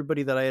 want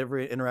everybody that I ever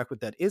interact with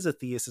that is a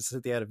theist that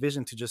said they had a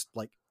vision to just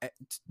like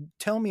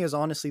tell me as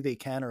honestly they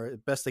can or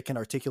best they can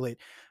articulate,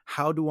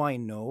 how do I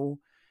know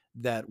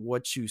that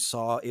what you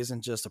saw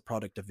isn't just a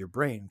product of your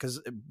brain?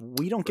 Because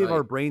we don't give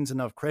our Right. brains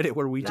enough credit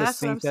where we just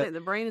that's what I'm think that, saying.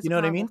 The brain is you a know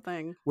what I powerful mean?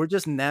 thing. We're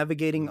just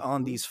navigating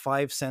on Mm-hmm. these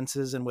five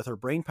senses and with our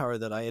brain power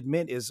that I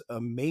admit is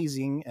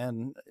amazing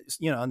and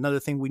another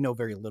thing we know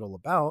very little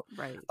about.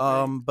 Right,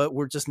 right. But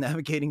we're just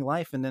navigating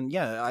life and then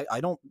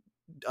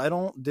I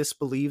don't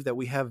disbelieve that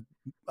we have,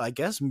 I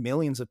guess,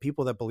 millions of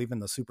people that believe in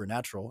the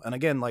supernatural. And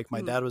again, like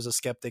my Mhm. dad was a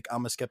skeptic.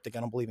 I'm a skeptic. I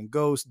don't believe in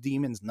ghosts,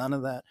 demons, none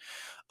of that.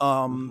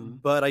 Mm-hmm.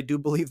 But I do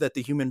believe that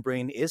the human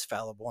brain is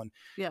fallible, and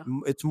Yeah,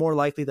 it's more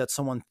likely that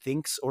someone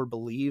thinks or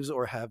believes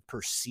or have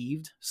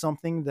perceived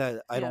something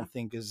that I yeah, don't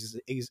think is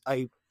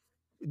I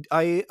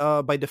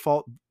by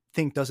default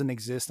think doesn't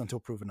exist until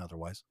proven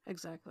otherwise.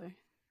 exactly.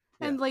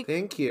 Yeah. And like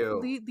Thank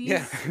you.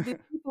 Yeah. these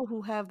people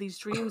who have these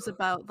dreams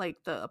about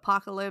like the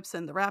apocalypse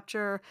and the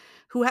rapture,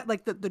 who have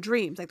like the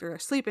dreams, like they're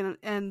sleeping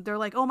and they're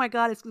like, oh my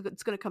god,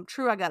 it's gonna come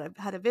true.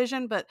 Had a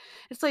vision, but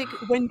it's like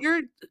when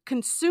you're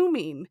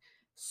consuming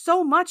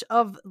so much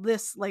of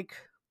this, like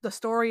the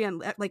story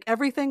and like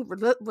everything,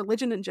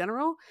 religion in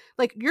general,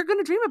 like you're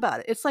gonna dream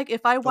about it. It's like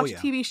if I Oh watch a yeah.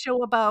 TV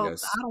show about,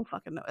 Yes. I don't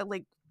fucking know,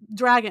 like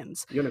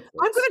dragons,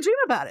 I'm Unicorns. gonna dream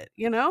about it,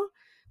 you know.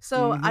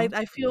 So Hmm.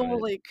 I feel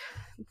Right. like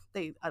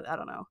I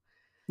don't know.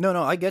 No,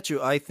 no, I get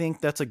you. I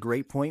think that's a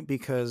great point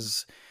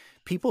because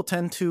people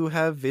tend to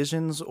have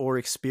visions or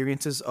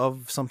experiences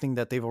of something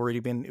that they've already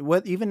been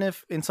what even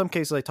if in some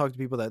cases I talk to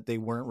people that they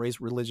weren't raised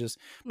religious,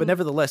 but Mm,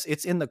 nevertheless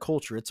it's in the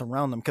culture, it's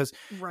around them because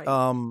right.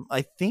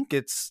 I think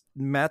it's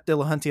Matt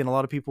Dillahunty and a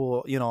lot of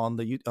people, on on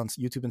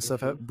YouTube and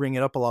stuff Mm-hmm. bring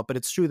it up a lot, but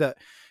it's true that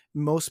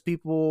most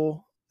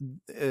people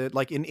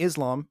like in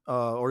Islam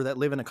or that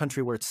live in a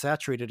country where it's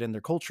saturated in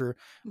their culture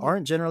Mhm.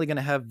 aren't generally going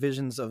to have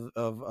visions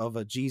of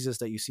a Jesus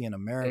that you see in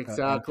America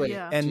Exactly.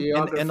 Yeah.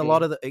 and a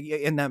lot Geography. of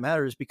the and that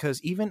matters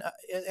because even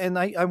and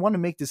I want to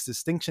make this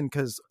distinction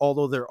because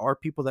although there are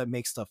people that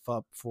make stuff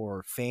up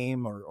for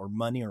fame or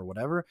money or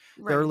whatever,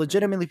 there are Right,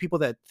 right. legitimately people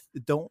that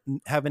don't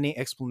have any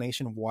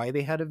explanation why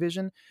they had a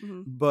vision.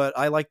 Mhm. But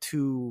I like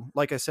to,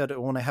 like I said,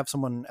 when I have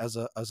someone as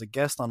a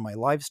guest on my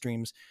live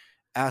streams,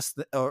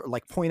 or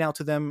like point out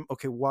to them,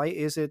 okay, why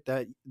is it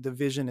that the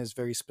vision is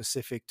very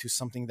specific to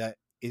something that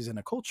is in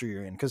a culture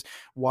you're in? Because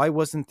why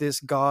wasn't this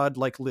God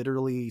like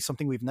literally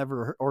something we've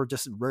never or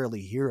just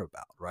rarely hear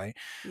about, right?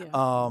 Yeah.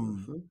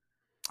 um Mm-hmm.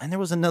 and there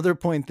was another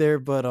point there,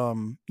 but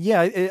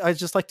yeah, I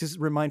just like to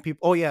remind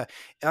people. Oh yeah,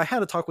 I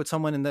had a talk with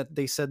someone and that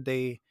they said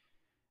they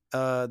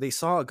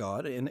saw a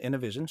God in a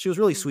vision. She was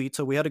really Mm. sweet,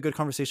 so we had a good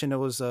conversation. There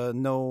was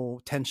no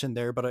tension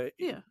there, but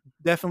Yeah.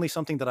 definitely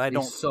something that I They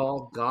don't.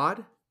 saw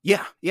God.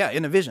 Yeah,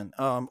 in a vision,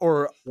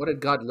 or What did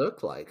God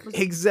look like? Was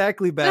it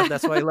exactly, Baph.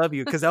 That's why I love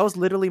you, because that was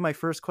literally my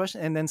first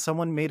question, and then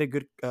someone made a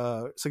good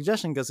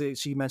suggestion because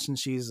she mentioned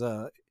she's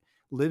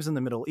lives in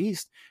the Middle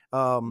East.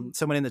 Mhm.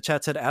 Someone in the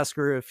chat said, "Ask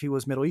her if he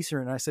was Middle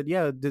Eastern," and I said,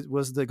 "Yeah,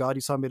 was the God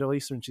you saw Middle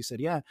Eastern?" She said,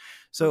 "Yeah."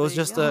 So Well, it there was you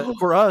just go.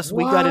 for us,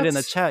 we got it in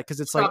the What? chat because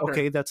it's like, Shocker.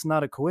 okay, that's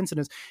not a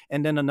coincidence.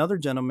 And then another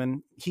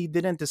gentleman, he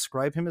didn't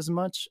describe him as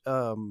much.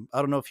 I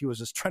don't know if he was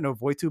just trying to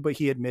avoid to, but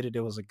he admitted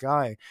it was a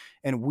guy,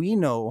 and we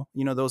know,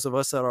 those of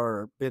us that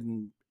are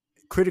been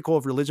critical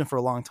of religion for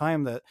a long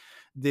time, that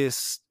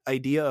this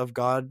idea of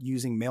God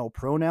using male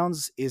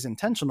pronouns is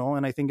intentional.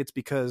 And I think it's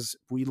because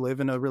we live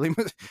in a really,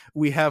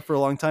 we have for a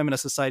long time in a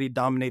society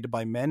dominated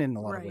by men in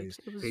a lot of ways.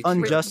 It was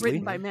Unjustly.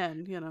 written by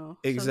men, you know.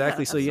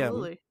 Exactly. So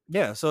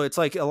yeah. So it's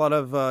like a lot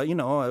of,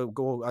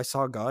 I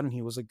saw God and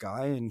he was a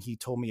guy and he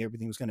told me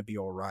everything was going to be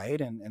all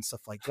right and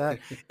stuff like that.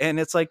 And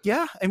it's like,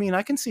 yeah, I mean,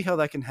 I can see how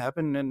that can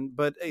happen.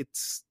 But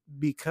it's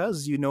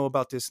because you know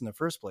about this in the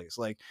first place.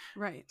 Like,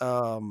 right.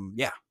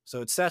 Yeah.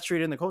 So it's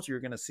saturated in the culture.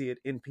 You're going to see it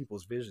in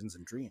people's visions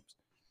and dreams.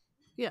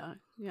 Yeah.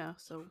 Yeah.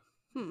 So,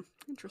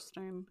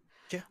 interesting.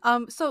 Yeah.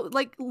 So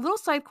like little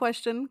side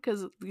question,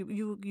 because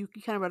you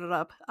kind of brought it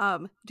up.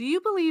 Do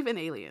you believe in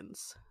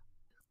aliens?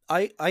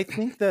 I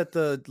think that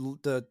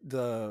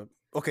the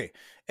okay,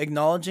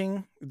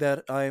 acknowledging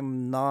that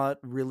I'm not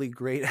really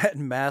great at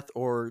math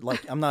or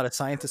like I'm not a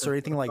scientist or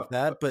anything like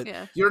that, but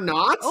you're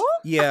not?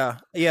 Yeah,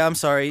 I'm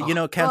sorry. You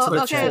know, cancel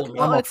the chat.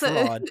 Well, I'm a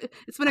fraud.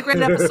 It's been a great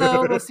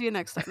episode. We'll see you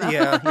next time.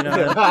 Yeah, you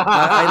know,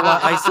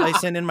 I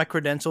sent in my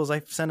credentials. I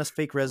sent a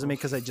fake resume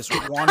because I just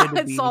wanted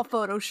to be all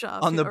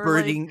Photoshop on the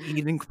birding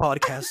eating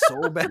podcast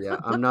so bad. Yeah,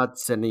 I'm not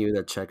sending you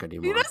the check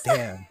anymore.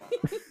 Damn.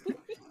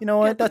 You know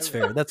what? That's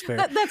fair. That's fair.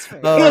 That's fair.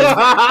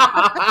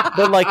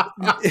 But like,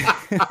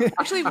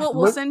 actually,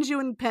 we'll send you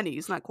in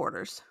pennies, not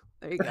quarters.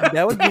 There you go.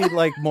 That would be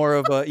like more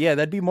of a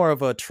that'd be more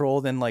of a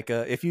troll than like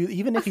a if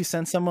you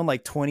send someone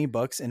like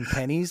 $20 in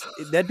pennies,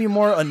 that'd be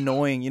more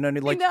annoying. You know,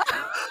 like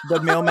the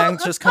mailman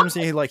just comes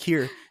in, like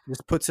here,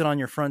 just puts it on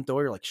your front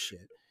door. You're like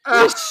shit.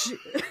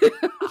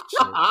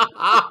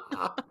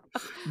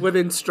 With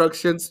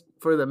instructions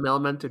for the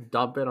mailman to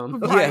dump it on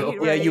the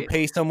yeah, you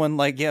pay someone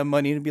like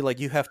money to be like,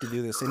 you have to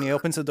do this, and he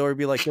opens the door,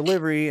 be like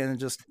delivery, and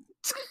just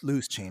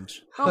lose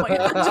change. Oh my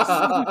god, just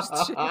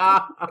lose change.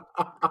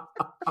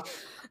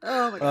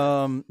 Oh my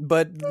god.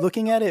 But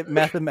looking at it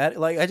mathematically,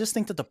 like I just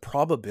think that the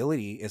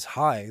probability is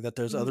high that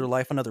there's other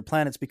life on other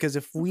planets, because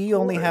if we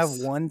only have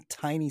one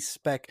tiny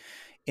speck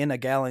in a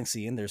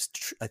galaxy, and there's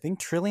I think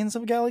trillions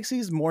of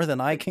galaxies, more than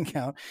I can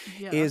count,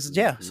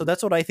 so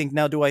that's what I think.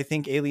 Now, do I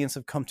think aliens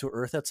have come to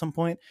Earth at some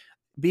point?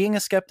 Being a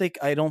skeptic,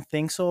 I don't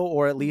think so,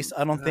 or at least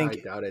I don't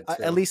think. I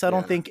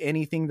don't think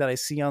anything that I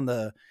see on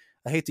the.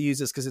 I hate to use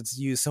this because it's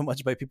used so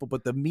much by people,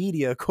 but the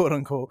media, quote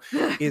unquote,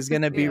 is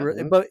going to be.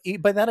 But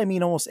by that I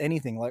mean almost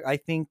anything. Like I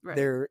think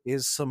there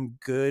is some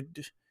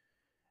good.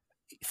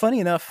 Funny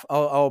enough,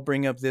 I'll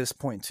bring up this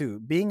point too.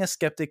 Being a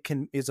skeptic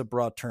is a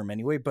broad term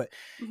anyway, but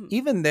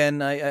even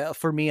then,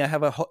 for me, I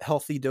have a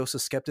healthy dose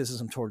of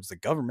skepticism towards the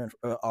government.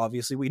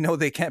 Obviously, we know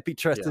they can't be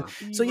trusted.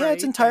 So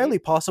it's entirely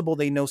possible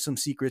they know some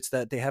secrets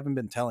that they haven't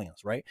been telling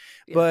us, right?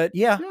 But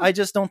I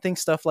just don't think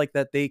stuff like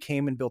that. They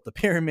came and built the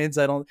pyramids.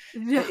 I don't.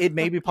 It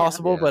may be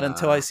possible, but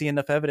until I see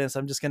enough evidence,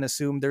 I'm just going to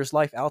assume there's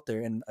life out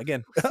there. And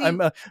again,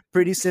 I'm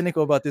pretty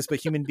cynical about this,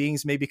 but human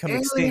beings may become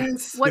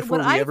extinct.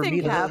 What I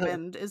think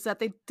happened is that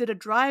they did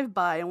a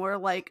drive-by and we're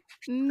like,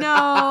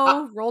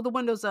 no, roll the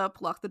windows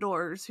up, lock the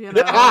doors, you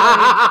know, like,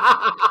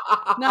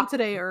 not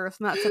today, Earth,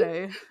 not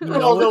today.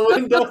 Roll the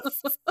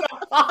windows.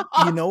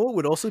 You know what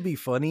would also be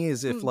funny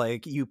is if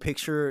like you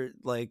picture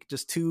like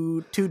just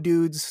two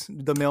dudes,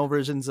 the male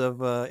versions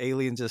of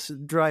aliens,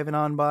 just driving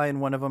on by,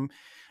 and one of them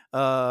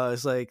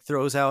is like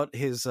throws out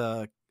his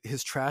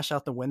trash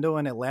out the window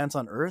and it lands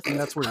on Earth, and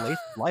that's where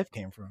life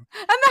came from.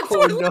 And that's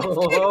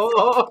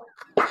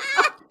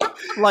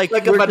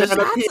like a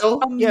banana peel.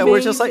 Yeah,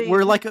 we're just like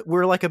we're like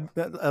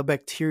a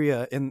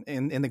bacteria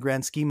in the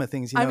grand scheme of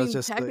things. You know, I mean, it's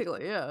just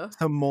technically,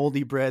 some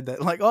moldy bread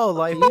that like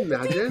life. Can you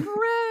imagine?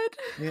 Bread.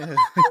 Yeah.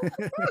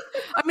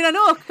 I mean, I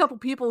know a couple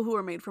people who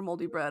are made from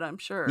moldy bread. I'm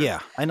sure. Yeah,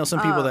 I know some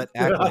people that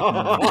act like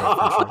moldy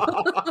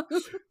bread. For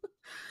sure.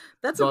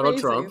 That's Donald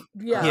amazing. Trump.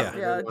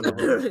 Yeah.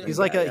 He's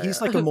like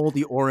a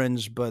moldy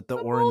orange, but the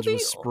orange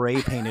was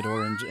spray painted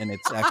orange, and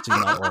it's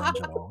actually not orange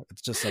at all.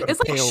 It's just like it's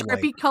a pale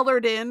Sharpie white.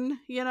 Colored in,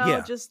 you know.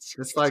 Yeah. Just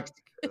it's like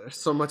there's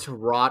so much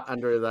rot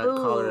under that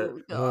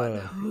color.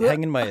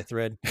 Hanging by a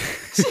thread.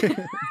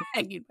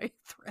 Hanging by a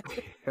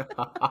thread.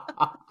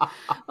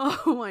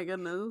 Oh my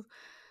goodness.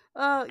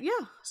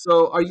 Yeah.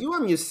 So, are you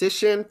a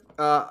musician?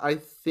 I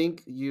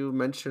think you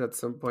mentioned at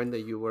some point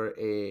that you were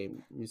a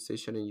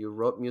musician and you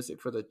wrote music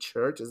for the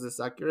church. Is this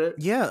accurate?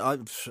 Yeah,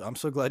 I'm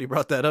so glad you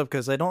brought that up,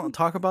 because I don't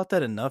talk about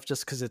that enough,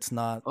 just because it's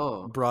not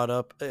brought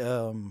up.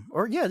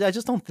 I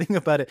just don't think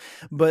about it.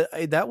 But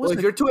that was. Well,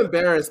 if you're too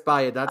embarrassed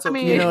by it, that's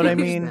okay. You know what I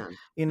mean?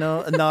 You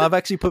know, no, I've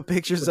actually put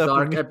pictures the up.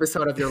 Dark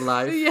episode of your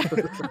life.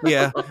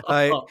 Yeah.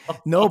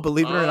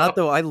 Believe it or not,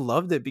 though, I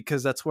loved it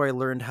because that's where I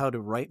learned how to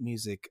write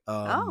music.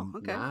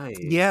 Okay. Nice.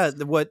 Yeah.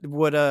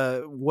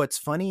 What's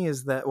funny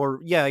is that,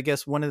 I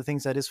guess one of the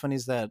things that is funny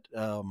is that,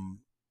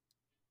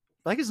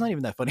 I guess it's not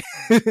even that funny,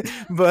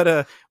 but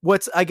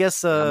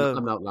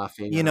I'm not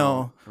laughing. You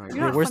know, right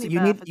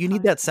you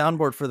need that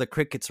soundboard for the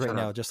crickets right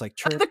now, just like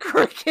chirp, the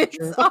crickets.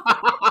 Chirp,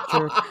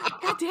 chirp.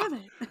 God damn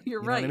it!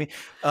 You're right. Know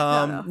what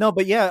I mean? No,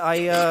 but yeah,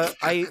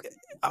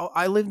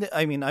 I lived.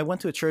 I mean, I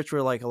went to a church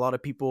where like a lot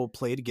of people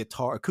played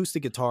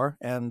acoustic guitar,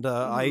 and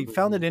I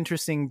found it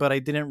interesting, but I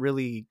didn't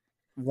really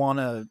want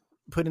to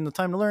put in the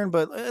time to learn,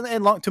 but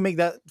and long to make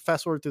that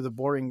fast forward through the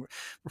boring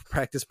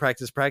practice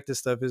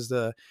stuff is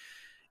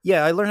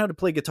I learned how to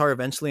play guitar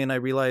eventually, and I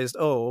realized,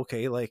 oh,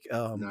 okay, like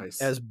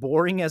Nice. as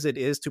boring as it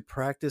is to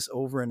practice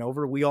over and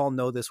over, we all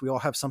know this. We all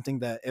have something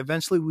that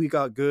eventually we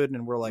got good,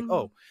 and we're like,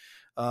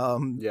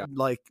 Mhm.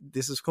 like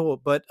this is cool.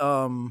 But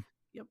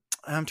Yep.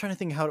 I'm trying to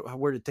think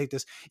where to take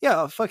this.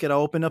 Yeah, fuck it. I'll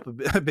open up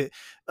a bit.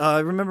 I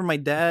remember my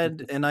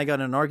dad and I got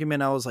in an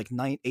argument. I was like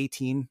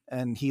 18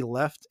 and he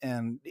left.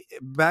 And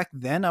back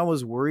then I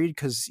was worried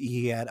because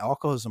he had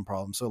alcoholism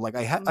problems. So like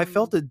I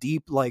felt a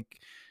deep like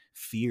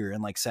fear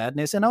and like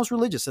sadness, and I was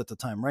religious at the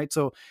time. Right.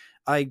 So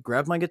I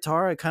grabbed my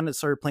guitar. I kind of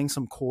started playing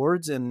some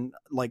chords, and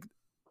like,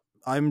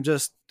 I'm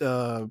just,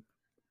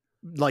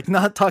 like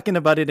not talking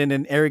about it in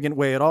an arrogant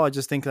way at all. I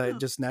just think that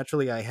just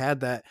naturally I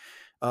had that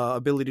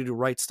ability to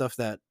write stuff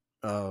that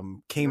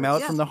came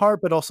out from the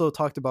heart, but also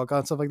talked about God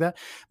and stuff like that.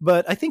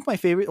 But I think my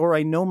favorite, or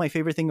I know my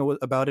favorite thing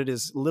about it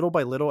is little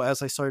by little,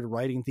 as I started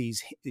writing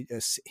these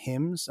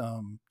hymns,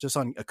 just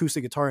on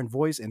acoustic guitar and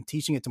voice and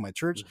teaching it to my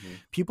church,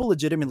 people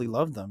legitimately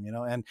loved them, you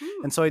know? And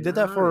so I did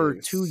that for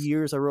 2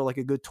 years. I wrote like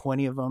a good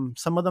 20 of them.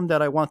 Some of them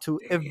that I want to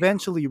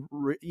eventually,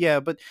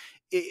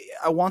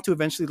 I want to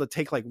eventually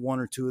take like 1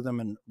 or 2 of them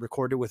and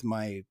record it with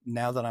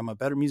now that I'm a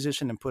better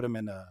musician, and put them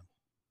in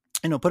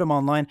put them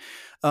online.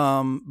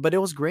 But it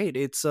was great.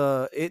 It's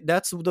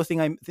that's the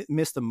thing I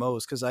missed the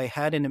most, because I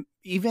had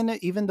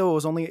even though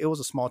it was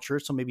a small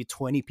church, so maybe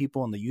 20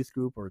 people in the youth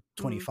group or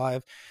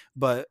 25,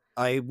 but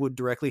I would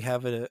directly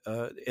have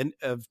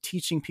of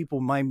teaching people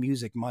my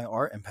music, my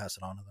art, and pass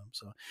it on to them.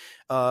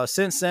 So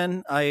since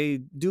then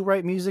I do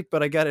write music,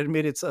 but I gotta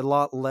admit it's a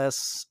lot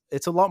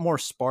more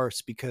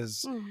sparse,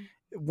 because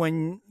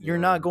when you're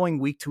not going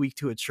week to week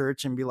to a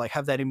church and be like,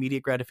 have that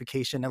immediate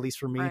gratification, at least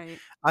for me,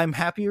 I'm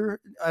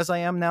happier as I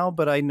am now,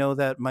 but I know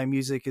that my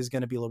music is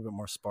going to be a little bit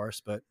more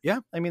sparse. But yeah,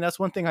 I mean, that's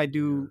one thing I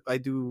do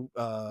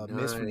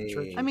miss from the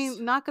church. I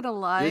mean, not gonna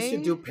lie, you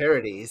should do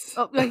parodies.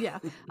 Oh yeah,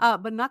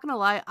 but not gonna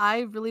lie,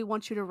 I really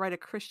want you to write a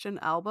Christian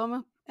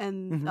album,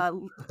 and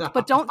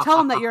but don't tell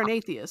them that you're an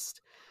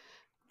atheist.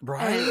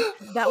 Right.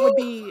 And that would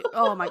be,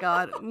 oh my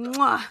God,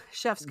 mwah,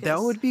 chef's kiss.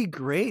 That would be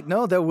great.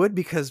 No, that would,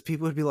 because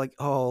people would be like,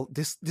 oh,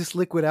 this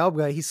Liquid Alb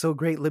guy, he's so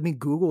great. Let me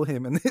Google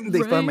him. And then they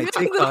find my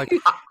TikTok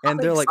and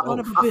they're like,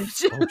 oh,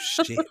 oh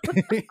shit.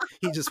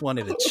 He just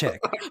wanted a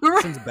check.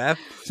 Since Baph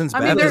isn't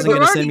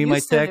going to send me my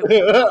check,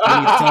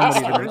 I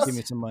need somebody to give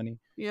me some money.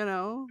 You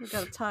know, we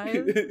got a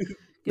tithe.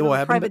 What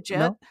happened, private jet.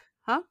 Mel?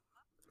 Huh?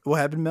 What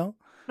happened, Mel?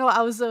 No,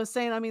 I was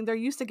saying, I mean, they're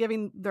used to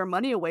giving their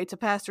money away to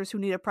pastors who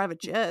need a private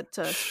jet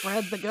to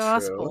spread the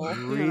gospel.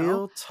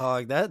 Real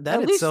talk. That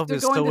itself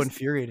is so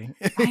infuriating.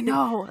 I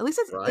know. At least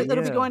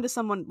it'll be going to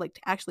someone like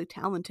actually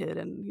talented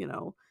and,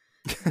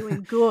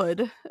 doing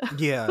good.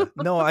 Yeah.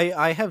 No,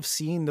 I have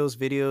seen those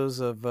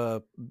videos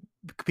of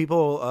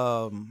people,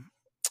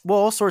 well,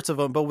 all sorts of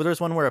them, but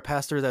there's one where a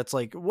pastor that's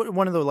like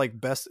one of the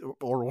like best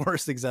or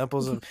worst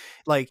examples of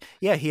like,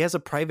 yeah, he has a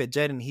private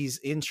jet and he's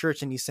in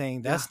church and he's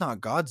saying that's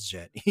not God's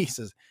jet. He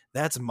says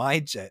that's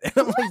my jet. And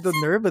I'm like, the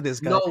nerve of this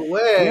guy. No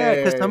way.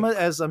 Yeah, because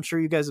as I'm sure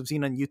you guys have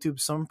seen on YouTube,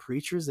 some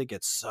preachers, they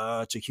get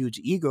such a huge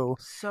ego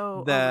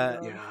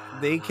that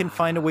they can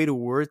find a way to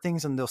word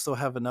things, and they'll still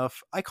have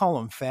enough. I call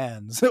them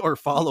fans or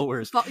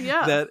followers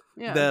that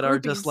are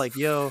just like,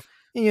 yo.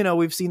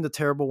 We've seen the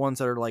terrible ones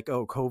that are like,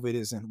 oh, COVID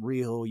isn't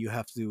real. You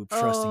have to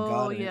trust in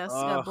God. Oh, yes.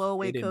 Blow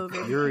away COVID.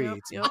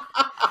 Infuriates yep.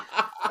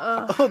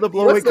 The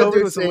blow away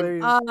COVID was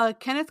hilarious.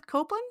 Kenneth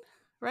Copeland,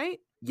 right?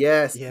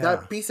 Yes,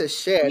 that piece of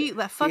shit. He's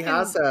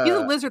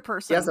a lizard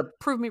person.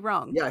 Prove me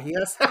wrong. Yeah, he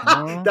has.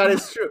 That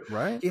is true.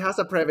 Right? He has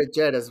a private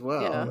jet as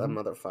well. That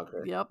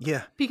motherfucker. Yep.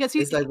 Yeah. Because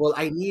he's like, well,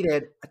 I need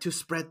it to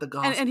spread the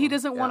gospel, and he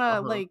doesn't want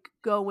to like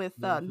go with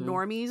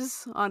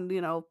normies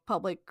on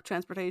public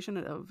transportation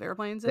of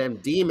airplanes. Them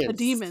demons. The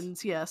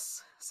demons,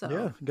 yes. So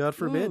yeah, God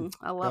forbid.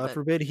 I love it. God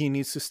forbid he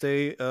needs to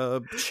stay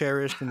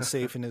cherished and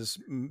safe in his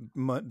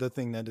the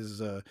thing that is.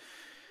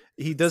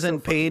 He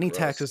doesn't pay any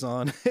taxes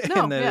on,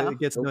 and that it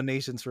gets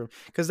donations from.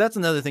 Because that's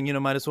another thing,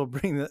 might as well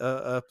bring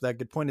up that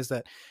good point, is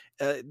that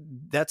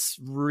that's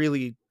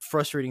really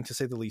frustrating, to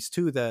say the least,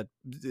 too, that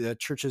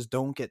churches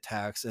don't get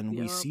taxed, and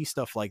we see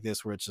stuff like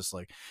this where it's just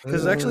like,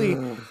 because actually,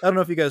 I don't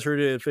know if you guys heard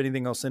it. If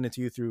anything, I'll send it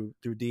to you through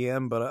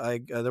DM.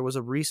 But there was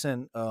a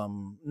recent,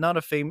 not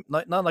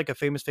like a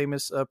famous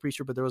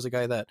preacher, but there was a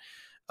guy that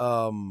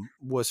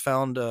was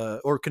found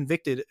or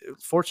convicted.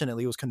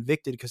 Fortunately, was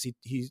convicted because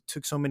he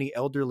took so many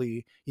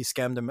elderly, he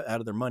scammed them out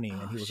of their money,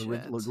 and he was a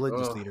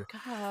religious leader.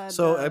 God,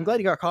 so I'm glad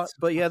he got caught.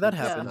 But yeah, that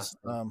happens.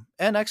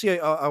 And actually,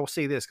 I will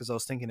say this, because I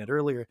was thinking it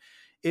earlier,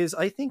 is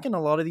I think in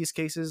a lot of these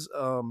cases,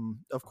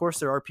 of course,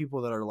 there are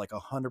people that are like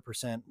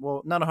 100%,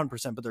 well, not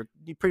 100%, but they're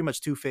pretty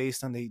much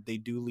two-faced, and they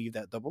do leave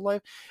that double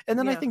life. And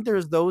then I think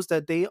there's those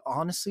that they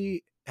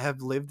honestly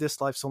have lived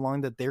this life so long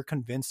that they're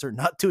convinced they're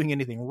not doing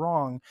anything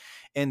wrong,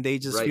 and they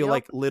just feel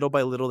like little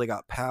by little they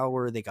got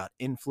power, they got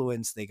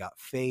influence, they got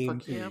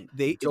fame.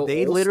 They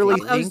literally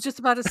think, I was just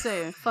about to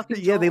say,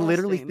 fucking they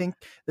literally think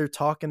they're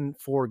talking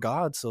for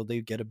God, so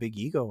they get a big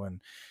ego. And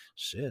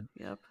Shit.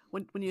 Yep.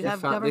 When you They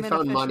have found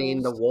government money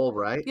in the officials. wall,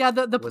 right? Yeah,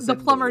 Was the it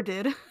plumber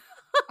did.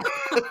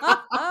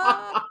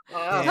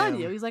 I'm telling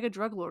you, Damn. he's like a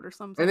drug lord or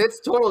something. And it's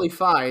totally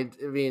fine.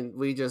 I mean,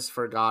 we just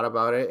forgot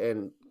about it,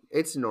 and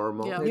it's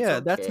normal. Yeah. It's Yeah,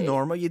 that's okay.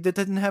 normal. That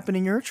didn't happen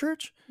in your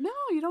church? No,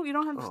 you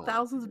don't have Oh,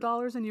 thousands of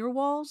dollars in your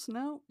walls.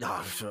 No.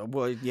 Oh,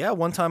 well, yeah.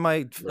 One time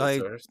I no,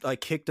 sir. I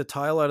kicked a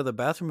tile out of the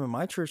bathroom in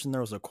my church, and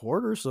there was a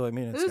quarter. So I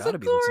mean, It it's was got a to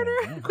be the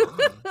same.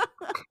 quarter. Yeah.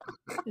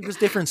 It's just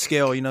different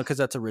scale, because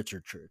that's a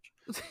richer church.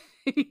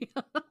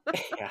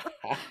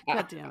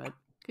 God damn it.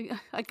 I Yeah,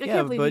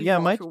 can't believe but he yeah,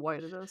 Walter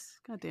White at us.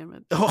 God damn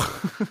it.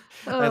 Oh,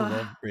 I Ugh,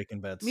 love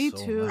Breaking Bad me so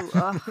too.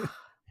 much.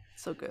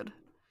 So good.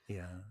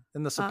 Yeah,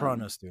 and The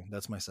Sopranos too.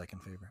 That's my second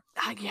favorite.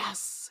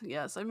 Yes.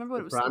 I remember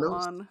when it was still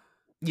Sopranos? on.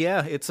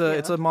 Yeah, it's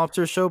a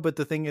mobster show, but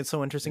the thing that's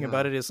so interesting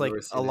about it is like never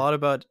a seen it. lot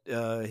about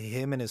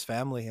him and his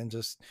family, and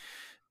just,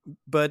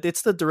 but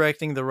it's the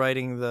directing, the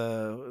writing,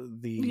 the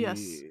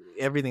Yes.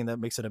 everything that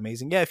makes it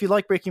amazing. Yeah, if you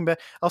like Breaking Bad,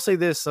 I'll say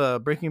this: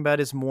 Breaking Bad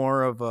is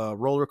more of a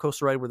roller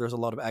coaster ride where there's a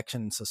lot of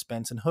action, and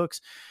suspense, and hooks,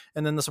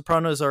 and then The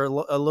Sopranos are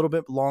a little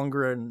bit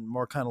longer and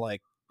more kind of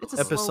like It's a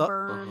slow episode.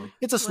 burn.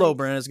 It's a slow Like,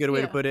 burn. Is a good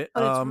way to yeah, put it.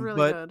 but it's really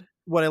But good.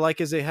 what I like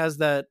is it has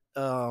that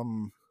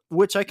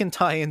which I can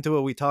tie into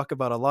what we talk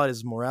about a lot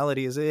is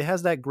morality. Is it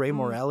has that gray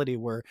morality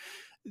where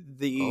Oh,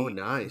 the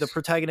nice.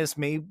 protagonist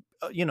may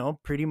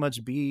pretty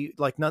much be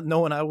like no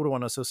one I would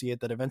want to associate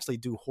that eventually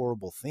do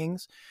horrible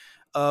things,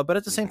 but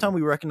at the same time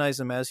we recognize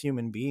them as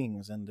human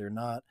beings, and they're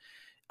not.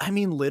 I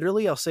mean,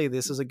 literally, I'll say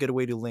this is a good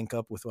way to link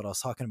up with what I was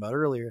talking about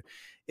earlier,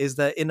 is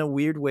that in a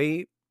weird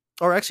way,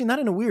 or actually not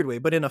in a weird way,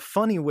 but in a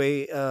funny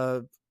way,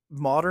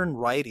 modern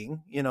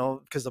writing,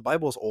 because the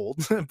Bible's old,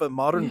 but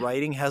modern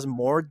writing has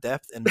more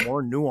depth and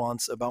more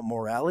nuance about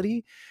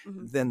morality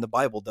than the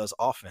Bible does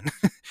often.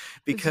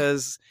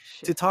 Because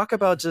to talk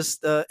about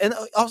just, and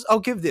I'll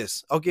give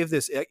this,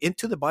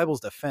 into the Bible's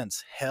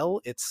defense,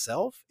 hell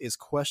itself is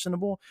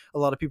questionable. A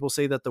lot of people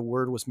say that the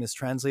word was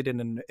mistranslated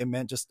and it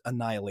meant just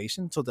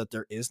annihilation, so that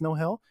there is no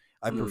hell.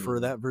 I prefer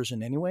that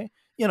version anyway.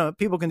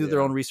 People can do their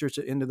own research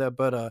into that,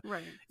 but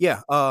Right.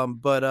 yeah.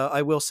 But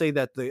I will say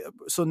that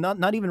so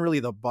not even really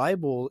the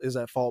Bible is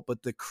at fault,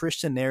 but the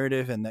Christian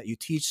narrative, and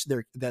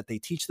that they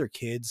teach their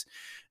kids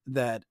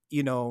that,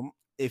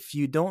 if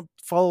you don't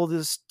follow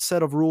this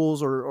set of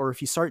rules, or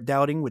if you start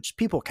doubting, which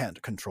people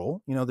can't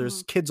control,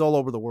 there's kids all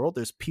over the world.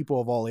 There's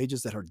people of all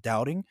ages that are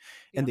doubting,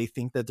 and they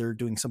think that they're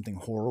doing something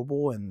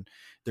horrible and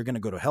they're going to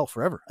go to hell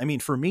forever. I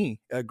mean, for me,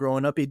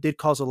 growing up, it did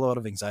cause a lot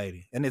of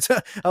anxiety, and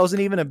I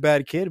wasn't even a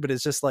bad kid, but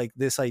it's just like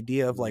this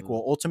idea of like,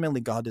 well,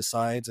 ultimately God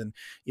decides, and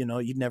you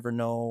never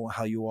know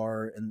how you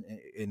are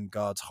in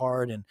God's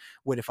heart. And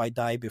what if I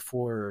die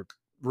before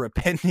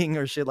repenting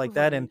or shit like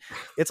that? And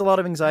it's a lot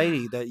of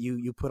anxiety that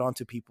you put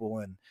onto people.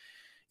 And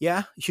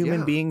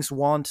human beings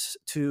want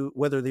to,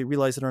 whether they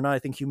realize it or not, I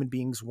think human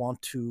beings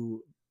want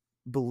to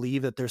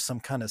believe that there's some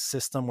kind of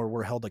system where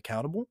we're held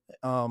accountable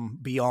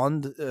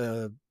beyond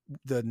the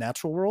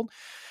natural world.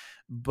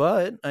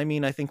 But I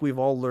mean, I think we've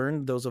all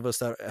learned, those of us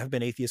that have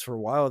been atheists for a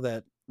while,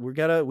 that we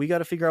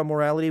gotta figure out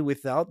morality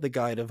without the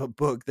guide of a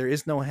book. There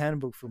is no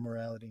handbook for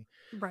morality.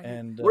 Right.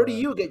 And where do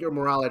you get your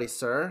morality,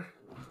 sir?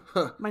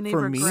 My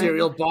neighbor me? Greg.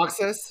 Cereal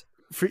boxes?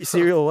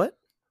 Cereal what?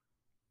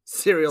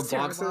 Cereal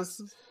Cereal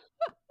boxes?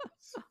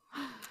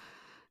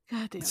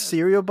 God damn it.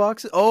 Cereal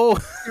boxes? Oh,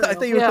 I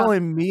thought you were Yeah.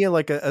 calling me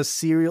like a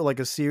serial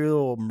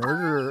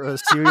murderer, a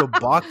cereal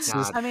boxes.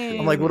 God, I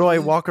mean- I'm like, what do I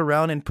walk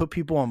around and put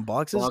people on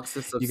boxes?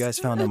 boxes of You guys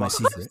found out my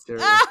boxes of secret.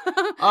 cereal.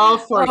 Oh,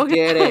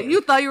 forget it.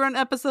 You thought you were an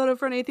episode of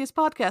For an Atheist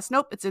podcast.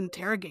 Nope, it's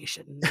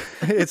interrogation.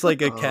 It's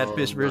like a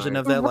catfish version my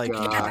of that, like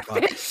God.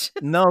 Catfish.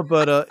 no,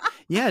 but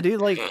yeah,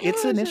 dude, like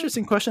it's an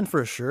interesting question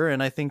for sure,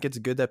 and I think it's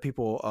good that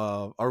people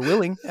are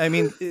willing. I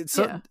mean,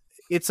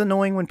 it's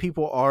annoying when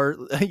people are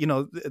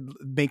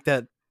make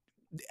that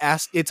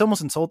ask. It's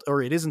almost insult,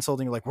 or it is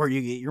insulting, like where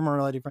you get your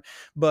morality from.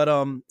 But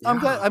I'm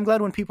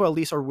glad when people at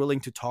least are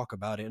willing to talk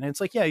about it. And it's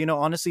like,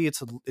 honestly,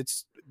 it's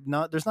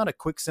not, there's not a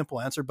quick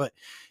simple answer, but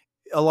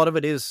a lot of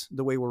it is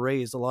the way we're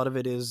raised. A lot of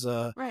it is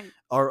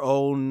our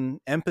own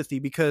empathy,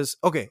 because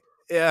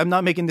I'm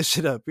not making this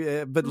shit up,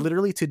 but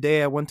literally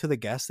today I went to the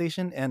gas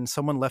station and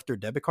someone left their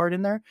debit card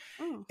in there.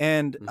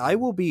 And I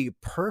will be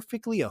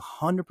perfectly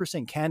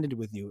 100% candid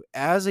with you.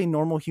 As a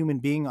normal human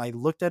being, I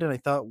looked at it and I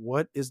thought,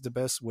 what is the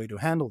best way to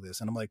handle this?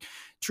 And I'm like,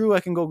 true, I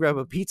can go grab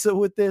a pizza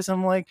with this.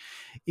 I'm like,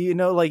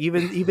 like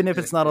even if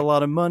it's not a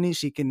lot of money,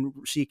 she can,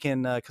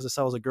 because I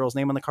saw it was a girl's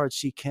name on the card,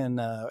 she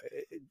can,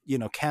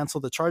 cancel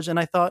the charge. And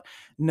I thought,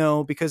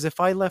 no, because if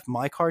I left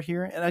my card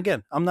here, and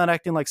again, I'm not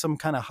acting like some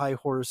kind of high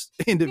horse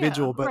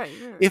individual, but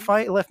if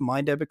I left my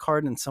debit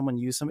card and someone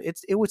used some,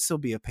 it would still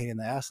be a pain in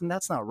the ass, and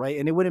that's not right.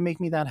 And it wouldn't make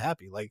me that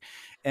happy.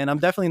 And I'm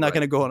definitely not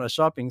going to go on a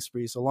shopping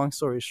spree. So long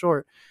story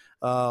short,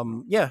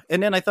 and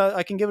then I thought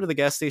I can give it to the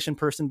gas station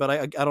person, but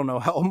I don't know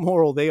how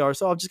moral they are.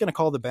 So I'm just going to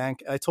call the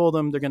bank. I told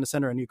them they're going to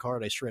send her a new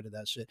card. I shredded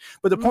that shit.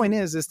 But the point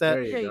is that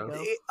There you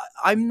go.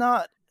 I'm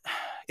not,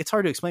 it's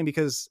hard to explain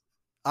because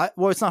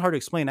well, it's not hard to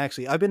explain,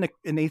 actually. I've been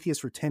an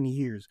atheist for 10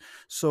 years.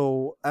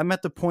 So I'm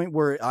at the point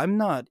where I'm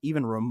not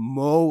even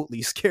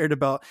remotely scared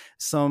about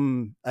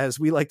some, as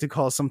we like to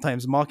call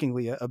sometimes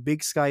mockingly, a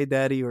big sky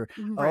daddy, or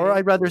Right.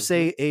 I'd rather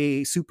say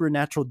a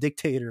supernatural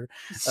dictator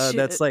that's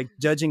Shit. like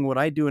judging what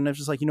I do. And I'm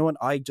just like, you know what?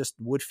 I just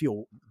would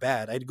feel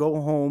bad. I'd go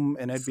home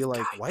and I'd be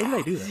like, why did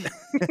I do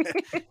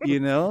that? You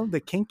know, the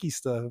kinky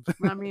stuff.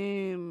 I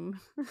mean,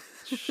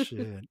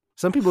 Shit.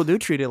 Some people do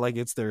treat it like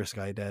it's their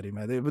sky daddy,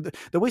 man. But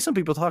the way some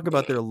people talk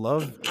about their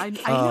love, I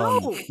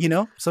know. you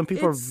know, some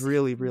people It's are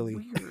really, really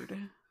weird.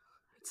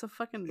 It's a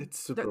fucking. It's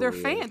super They're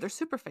weird. fans. They're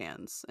super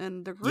fans,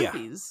 and they're Yeah.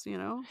 groupies. You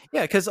know.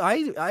 Yeah, because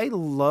I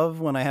love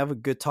when I have a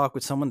good talk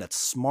with someone that's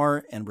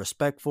smart and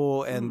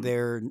respectful, and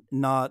they're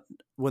not,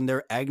 when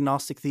they're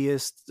agnostic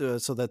theists,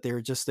 so that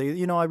they're just,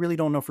 you know, I really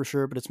don't know for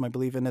sure, but it's my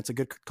belief, and it's a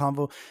good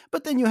convo.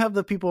 But then you have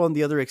the people on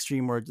the other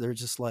extreme where they're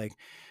just like,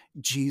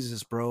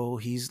 Jesus, bro,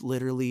 he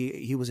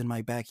was in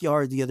my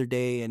backyard the other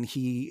day and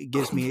he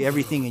gives me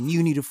everything and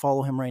you need to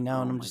follow him right now.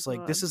 Oh And I'm my just like,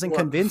 God. this isn't What?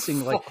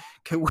 convincing. Like,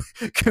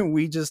 can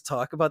we just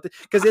talk about this?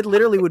 Because it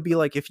literally would be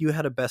like if you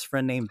had a best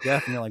friend named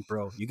Jeff and you're like,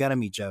 bro, you got to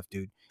meet Jeff,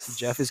 dude.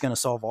 Jeff is going to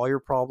solve all your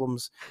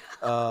problems.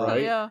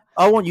 Right? Yeah.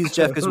 I won't use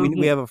Jeff because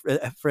we have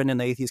a friend in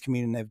the atheist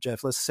community named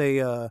Jeff. Let's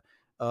say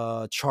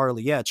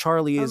Charlie. Yeah,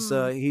 Charlie is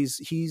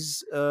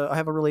he's I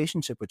have a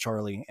relationship with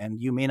Charlie,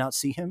 and you may not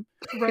see him,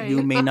 Right.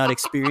 you may not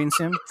experience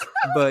him,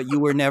 but you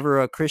were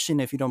never a Christian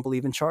if you don't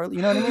believe in Charlie.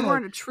 You know what I You mean?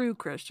 weren't Like, a true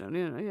Christian.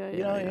 You know. Yeah.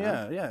 you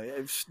know, Yeah.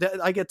 yeah.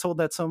 I get told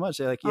that so much.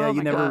 They're like, yeah, Oh you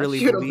my never gosh. really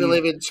You don't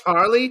believe. believe in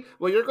Charlie?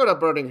 Well, you're going to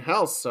burn in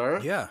hell, sir.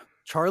 Yeah,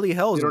 Charlie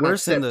Hell You is don't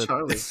worse than accept the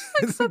Charlie.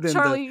 Except than the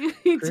Charlie,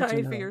 he Christian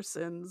died for hell. your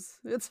sins.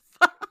 It's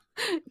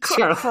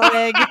Char-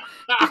 Craig.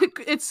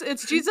 it's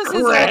Jesus'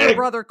 older Craig.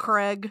 brother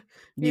Craig.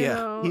 You Yeah,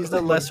 know? he's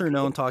the lesser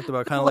known, talked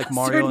about, kind of like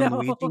Mario and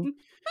Luigi.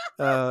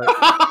 Lesser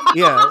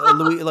Yeah,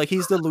 like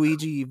he's the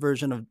Luigi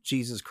version of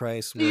Jesus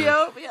Christ. Where,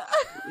 Yep. Yeah.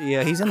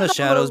 yeah, he's in the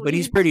shadows, but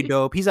he's pretty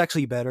dope. He's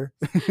actually better.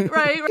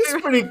 Right.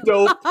 He's pretty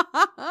dope.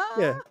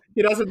 Yeah,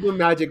 He doesn't do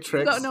magic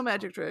tricks. No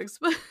magic tricks,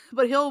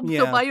 but he'll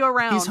yeah. buy you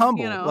around. He's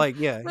humble. You know? Like,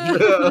 yeah,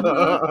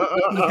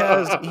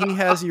 he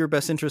has your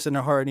best interest in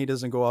heart, and he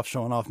doesn't go off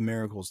showing off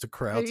miracles to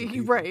crowds of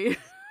people. Right.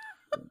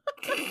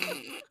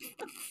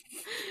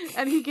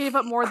 And he gave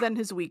up more than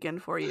his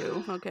weekend for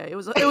you. Okay, it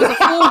was a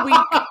full week.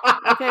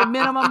 Okay,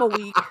 minimum a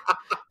week.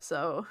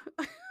 So,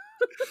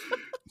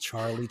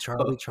 Charlie.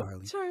 Charlie.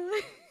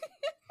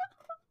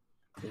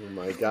 Oh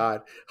my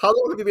God. How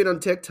long have you been on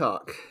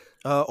TikTok?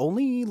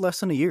 Only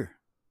less than a year.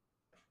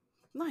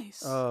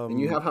 Nice. And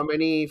you have how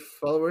many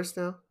followers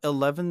now?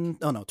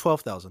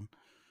 12,000.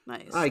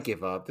 Nice. I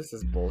give up. This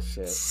is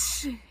bullshit.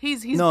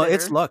 He's No, bitter.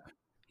 it's luck.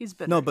 He's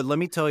bitter. No, but let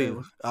me tell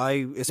you,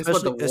 It's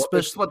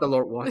what the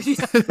Lord wants.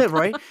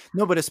 right?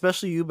 No, but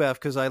especially you, Baph,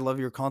 because I love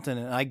your content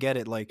and I get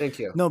it. Like, Thank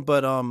you. no,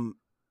 but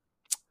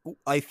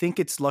I think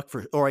it's luck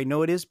or I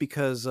know it is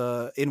because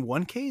in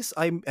one case,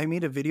 I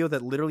made a video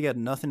that literally had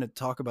nothing to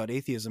talk about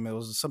atheism. It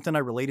was something I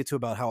related to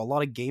about how a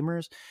lot of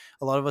gamers,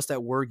 a lot of us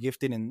that were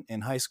gifted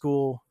in high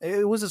school,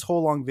 it was this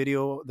whole long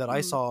video that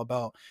I saw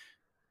about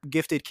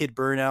gifted kid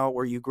burnout,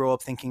 where you grow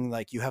up thinking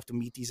like you have to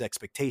meet these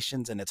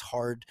expectations and it's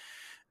hard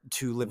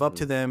to live up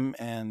to them,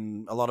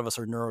 and a lot of us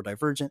are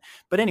neurodivergent.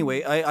 But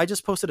anyway, I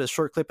just posted a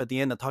short clip at the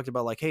end that talked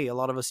about like, hey, a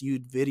lot of us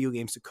use video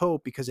games to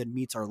cope because it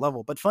meets our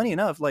level. But funny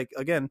enough, like,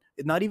 again,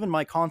 not even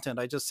my content,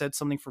 I just said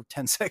something for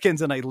 10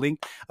 seconds and I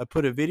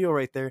put a video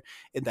right there,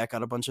 and that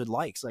got a bunch of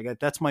likes. Like,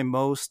 that's my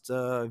most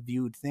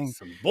viewed thing.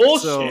 Some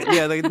bullshit. So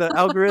yeah, the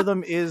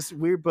algorithm is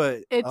weird,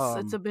 but it's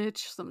a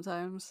bitch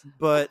sometimes.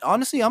 but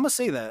honestly, I'm gonna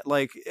say that,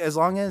 like, as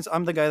long as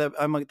I'm the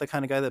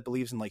kind of guy that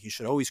believes in, like, you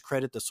should always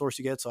credit the source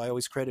you get. So I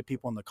always credit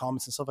people in the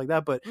comments and stuff like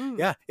that. But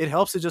yeah, it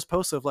helps to just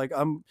post stuff. Like,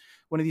 I'm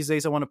one of these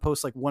days I want to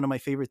post like one of my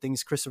favorite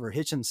things Christopher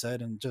Hitchens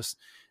said, and just,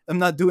 I'm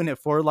not doing it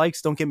for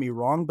likes, don't get me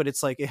wrong, but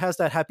it's like it has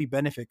that happy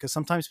benefit, because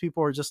sometimes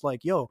people are just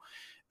like, yo,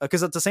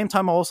 because at the same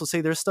time I'll also say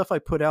there's stuff I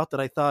put out that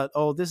I thought,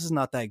 oh, this is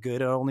not that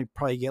good, I'll only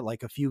probably get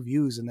like a few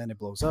views, and then it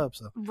blows up.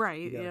 So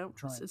Right. Yeah.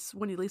 It's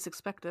when you least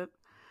expect it.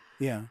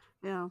 yeah.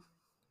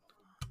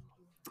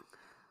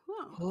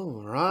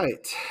 All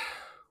right.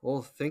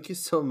 Well, thank you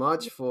so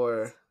much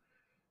for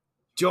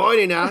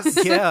joining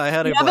us. Yeah, I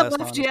had a You haven't blast.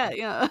 left Honestly. yet.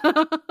 Yeah.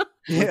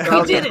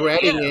 Without did it,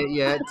 regretting yeah. it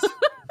yet.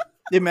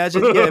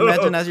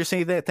 Imagine as you're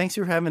saying that, thanks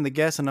for having the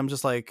guest, and I'm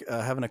just like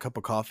having a cup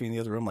of coffee in the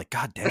other room, like,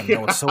 god damn,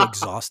 no, it's so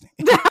exhausting.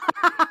 I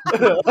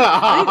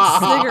need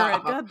a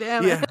cigarette. God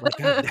damn it. Yeah, like,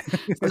 god damn.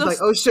 It's like,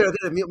 oh shit, I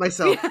gotta mute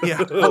myself.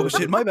 Yeah. Oh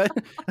shit, my bad.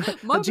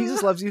 My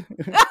Jesus bad. loves you.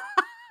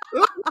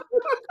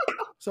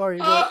 Sorry.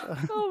 But,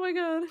 Oh my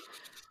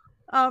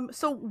god.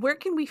 So where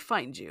can we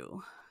find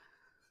you?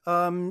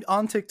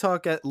 on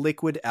TikTok at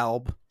Liquid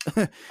Alb.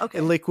 Okay.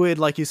 And liquid,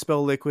 like you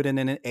spell liquid, and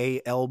then an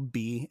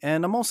ALB.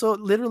 And I'm also,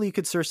 literally, you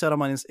could search that on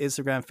my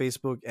Instagram,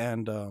 Facebook,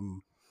 and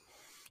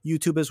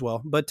YouTube as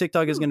well. But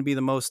TikTok is going to be the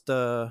most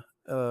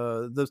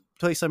the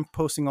place I'm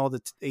posting all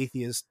the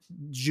atheist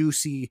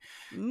juicy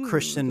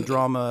Christian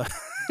drama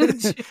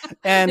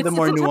and the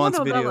more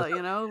nuanced videos.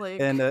 You know,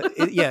 like, and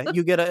yeah,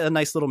 you get a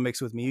nice little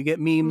mix with me. You get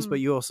memes, but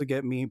you also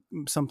get me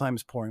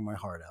sometimes pouring my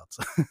heart out.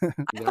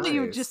 I thought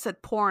you just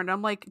said porn.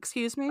 I'm like,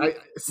 excuse me.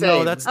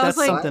 No, that's like,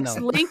 something else.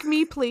 Link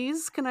me,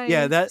 please. Can I?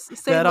 Yeah, that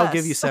less? I'll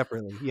give you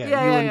separately. Yeah, you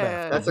and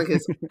Baph. That's like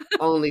his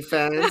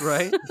OnlyFans,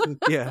 right?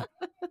 Yeah.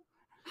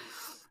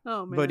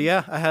 Oh man. But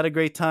yeah, I had a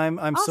great time.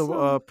 I'm so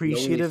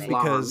appreciative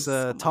because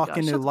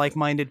talking to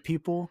like-minded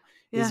people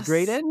is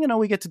great, and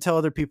we get to tell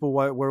other people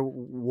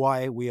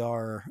why we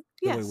are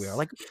the way we are.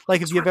 Like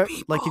if you've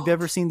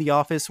ever seen The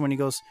Office when he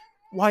goes,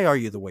 "Why are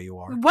you the way you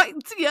are?" What?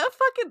 Yeah,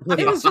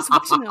 fucking. I was just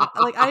watching.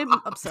 Like, I'm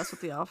obsessed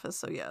with The Office,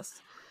 so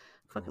yes.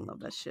 Fucking love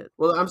that shit.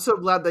 Well, I'm so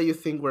glad that you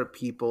think we're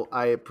people.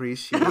 I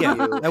appreciate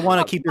you. I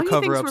want to keep your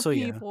cover up, so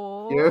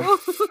people?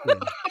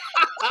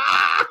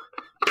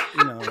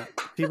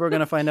 People are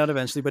gonna find out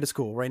eventually, but it's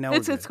cool. Right now,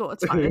 it's cool.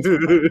 It's fine.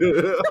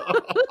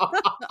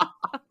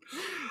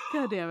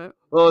 God damn it.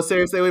 Well,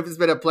 seriously, it's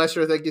been a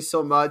pleasure. Thank you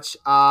so much.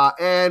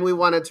 And we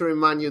wanted to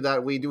remind you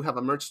that we do have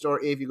a merch store.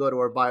 If you go to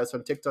our bios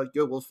on TikTok,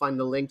 you will find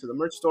the link to the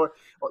merch store.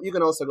 Well, you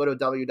can also go to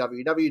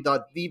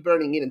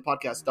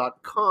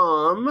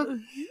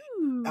www.theburningedenpodcast.com.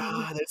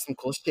 There's some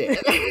cool shit.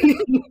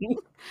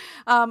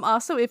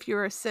 Also, if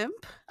you're a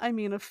simp,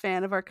 a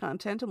fan of our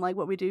content and like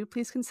what we do,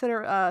 please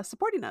consider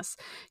supporting us.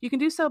 You can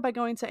do so by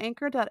going to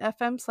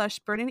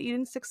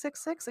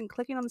anchor.fm/BurningEden666 and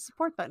clicking on the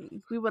support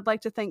button. We would like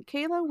to thank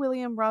Kayla,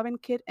 William, Robin,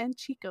 Kit, and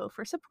Chico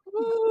for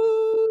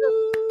supporting us.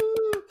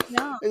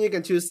 Yeah. And you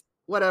can choose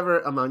whatever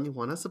amount you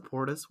want to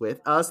support us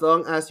with, as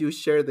long as you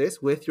share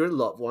this with your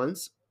loved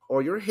ones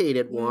or your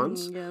hated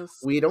ones. Yes.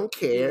 We don't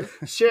care.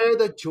 Share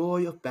the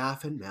joy of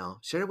Baph and Mel.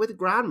 Share it with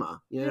grandma.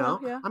 You know?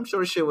 Yeah. I'm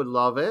sure she would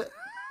love it.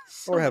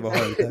 Or have a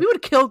heart attack. We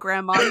would kill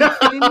grandma. Are you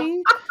kidding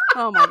me?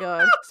 Oh my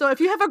god. So if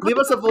you have a leave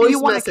us a voice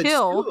you want to message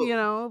kill,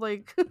 too.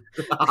 like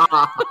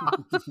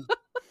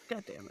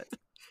God damn it.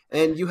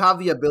 And you have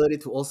the ability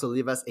to also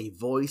leave us a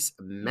voice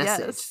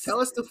message. Yes. Tell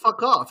us to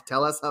fuck off.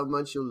 Tell us how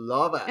much you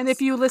love us. And if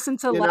you listen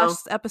to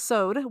last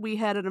episode, we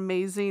had an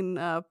amazing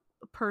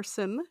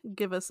person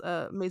give us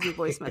an amazing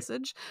voice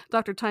message.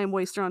 Dr. Time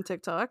Waster on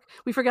TikTok.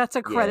 We forgot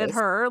to credit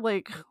her.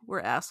 Like, we're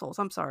assholes.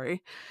 I'm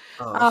sorry.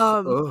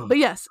 But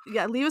yes,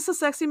 leave us a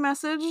sexy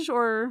message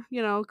or,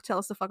 tell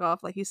us to fuck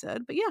off like he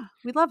said. But yeah,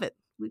 we love it.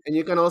 And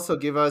you can also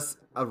give us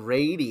a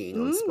rating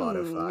on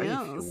Spotify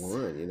if you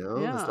want,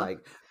 Yeah. It's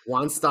like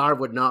 1 star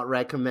would not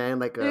recommend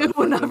like a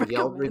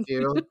Yelp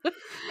review.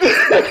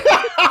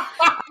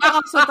 I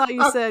also thought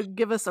you said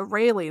give us a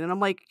railing, and I'm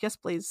like, yes,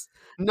 please.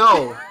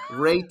 No,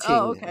 rating.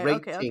 Okay.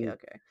 Rating.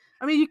 Okay.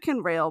 You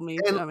can rail me.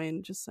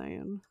 Just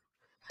saying.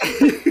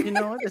 You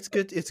know what? It's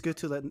good. It's good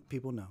to let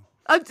people know.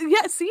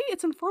 Yeah. See,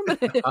 it's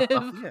informative.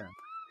 Yeah.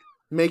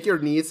 Make your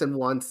needs and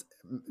wants.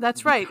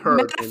 That's right. Heard,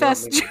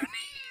 Manifest your needs.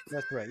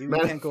 That's right. You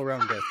can't go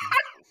around guessing.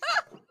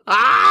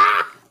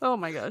 Oh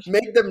my gosh.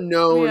 Make them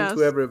known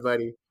to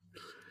everybody.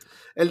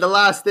 And the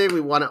last thing we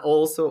want to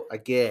also,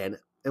 again,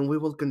 and we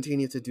will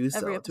continue to do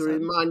so, to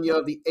remind you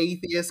of the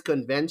Atheist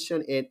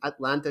Convention in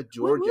Atlanta,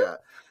 Georgia,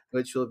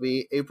 which will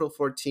be April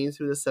 14th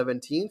through the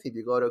 17th. If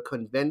you go to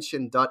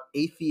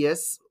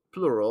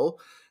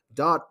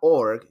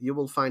convention.atheists.org, you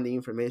will find the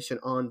information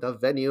on the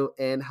venue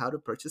and how to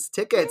purchase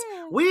tickets.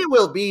 Yeah. We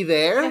will be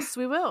there. Yes,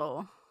 we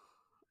will.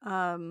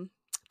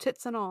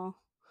 Tits and all.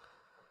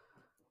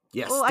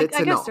 Yes, well, I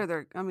guess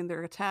they're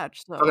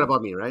attached. So. Talking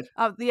about me, right?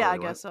 Yeah, I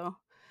guess so.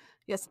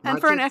 Yes, and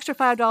for an extra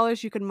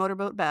 $5, you can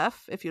motorboat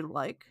Baph if you'd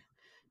like.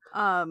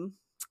 Yeah.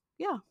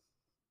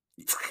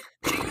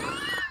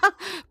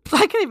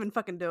 I can't even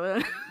fucking do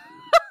it.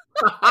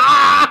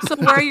 So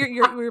wear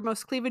your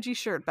most cleavagey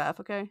shirt, Baph.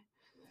 Okay.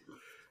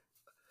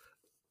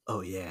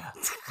 Oh yeah.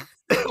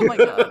 Oh my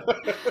god.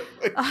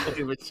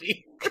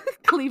 Cleavagey.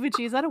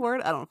 Cleavagey, is that a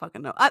word? I don't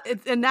fucking know.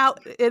 And now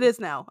it is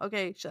now.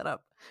 Okay, shut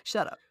up.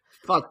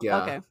 Fuck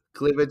yeah. Okay.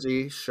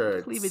 Cleavagey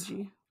shirts.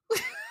 Cleavagey.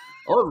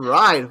 All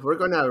right, we're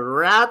gonna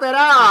wrap it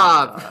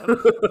up.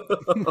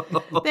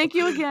 Thank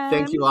you again.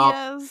 Thank you all.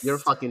 Yes. You're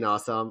fucking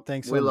awesome.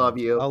 Thanks. We love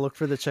you. I'll look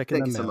for the check in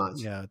the mail. Thank you so much.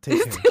 Yeah,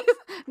 take care.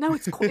 No,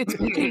 it's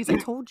cookies. I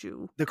told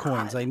you. The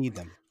coins, I need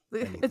them.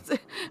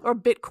 Or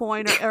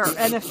Bitcoin or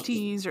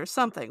NFTs or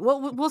something.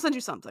 We'll send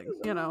you something.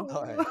 All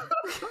right.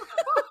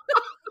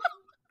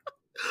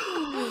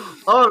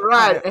 All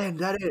right, and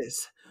that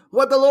is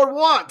what the Lord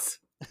wants.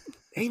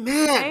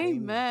 Amen.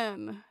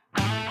 Amen.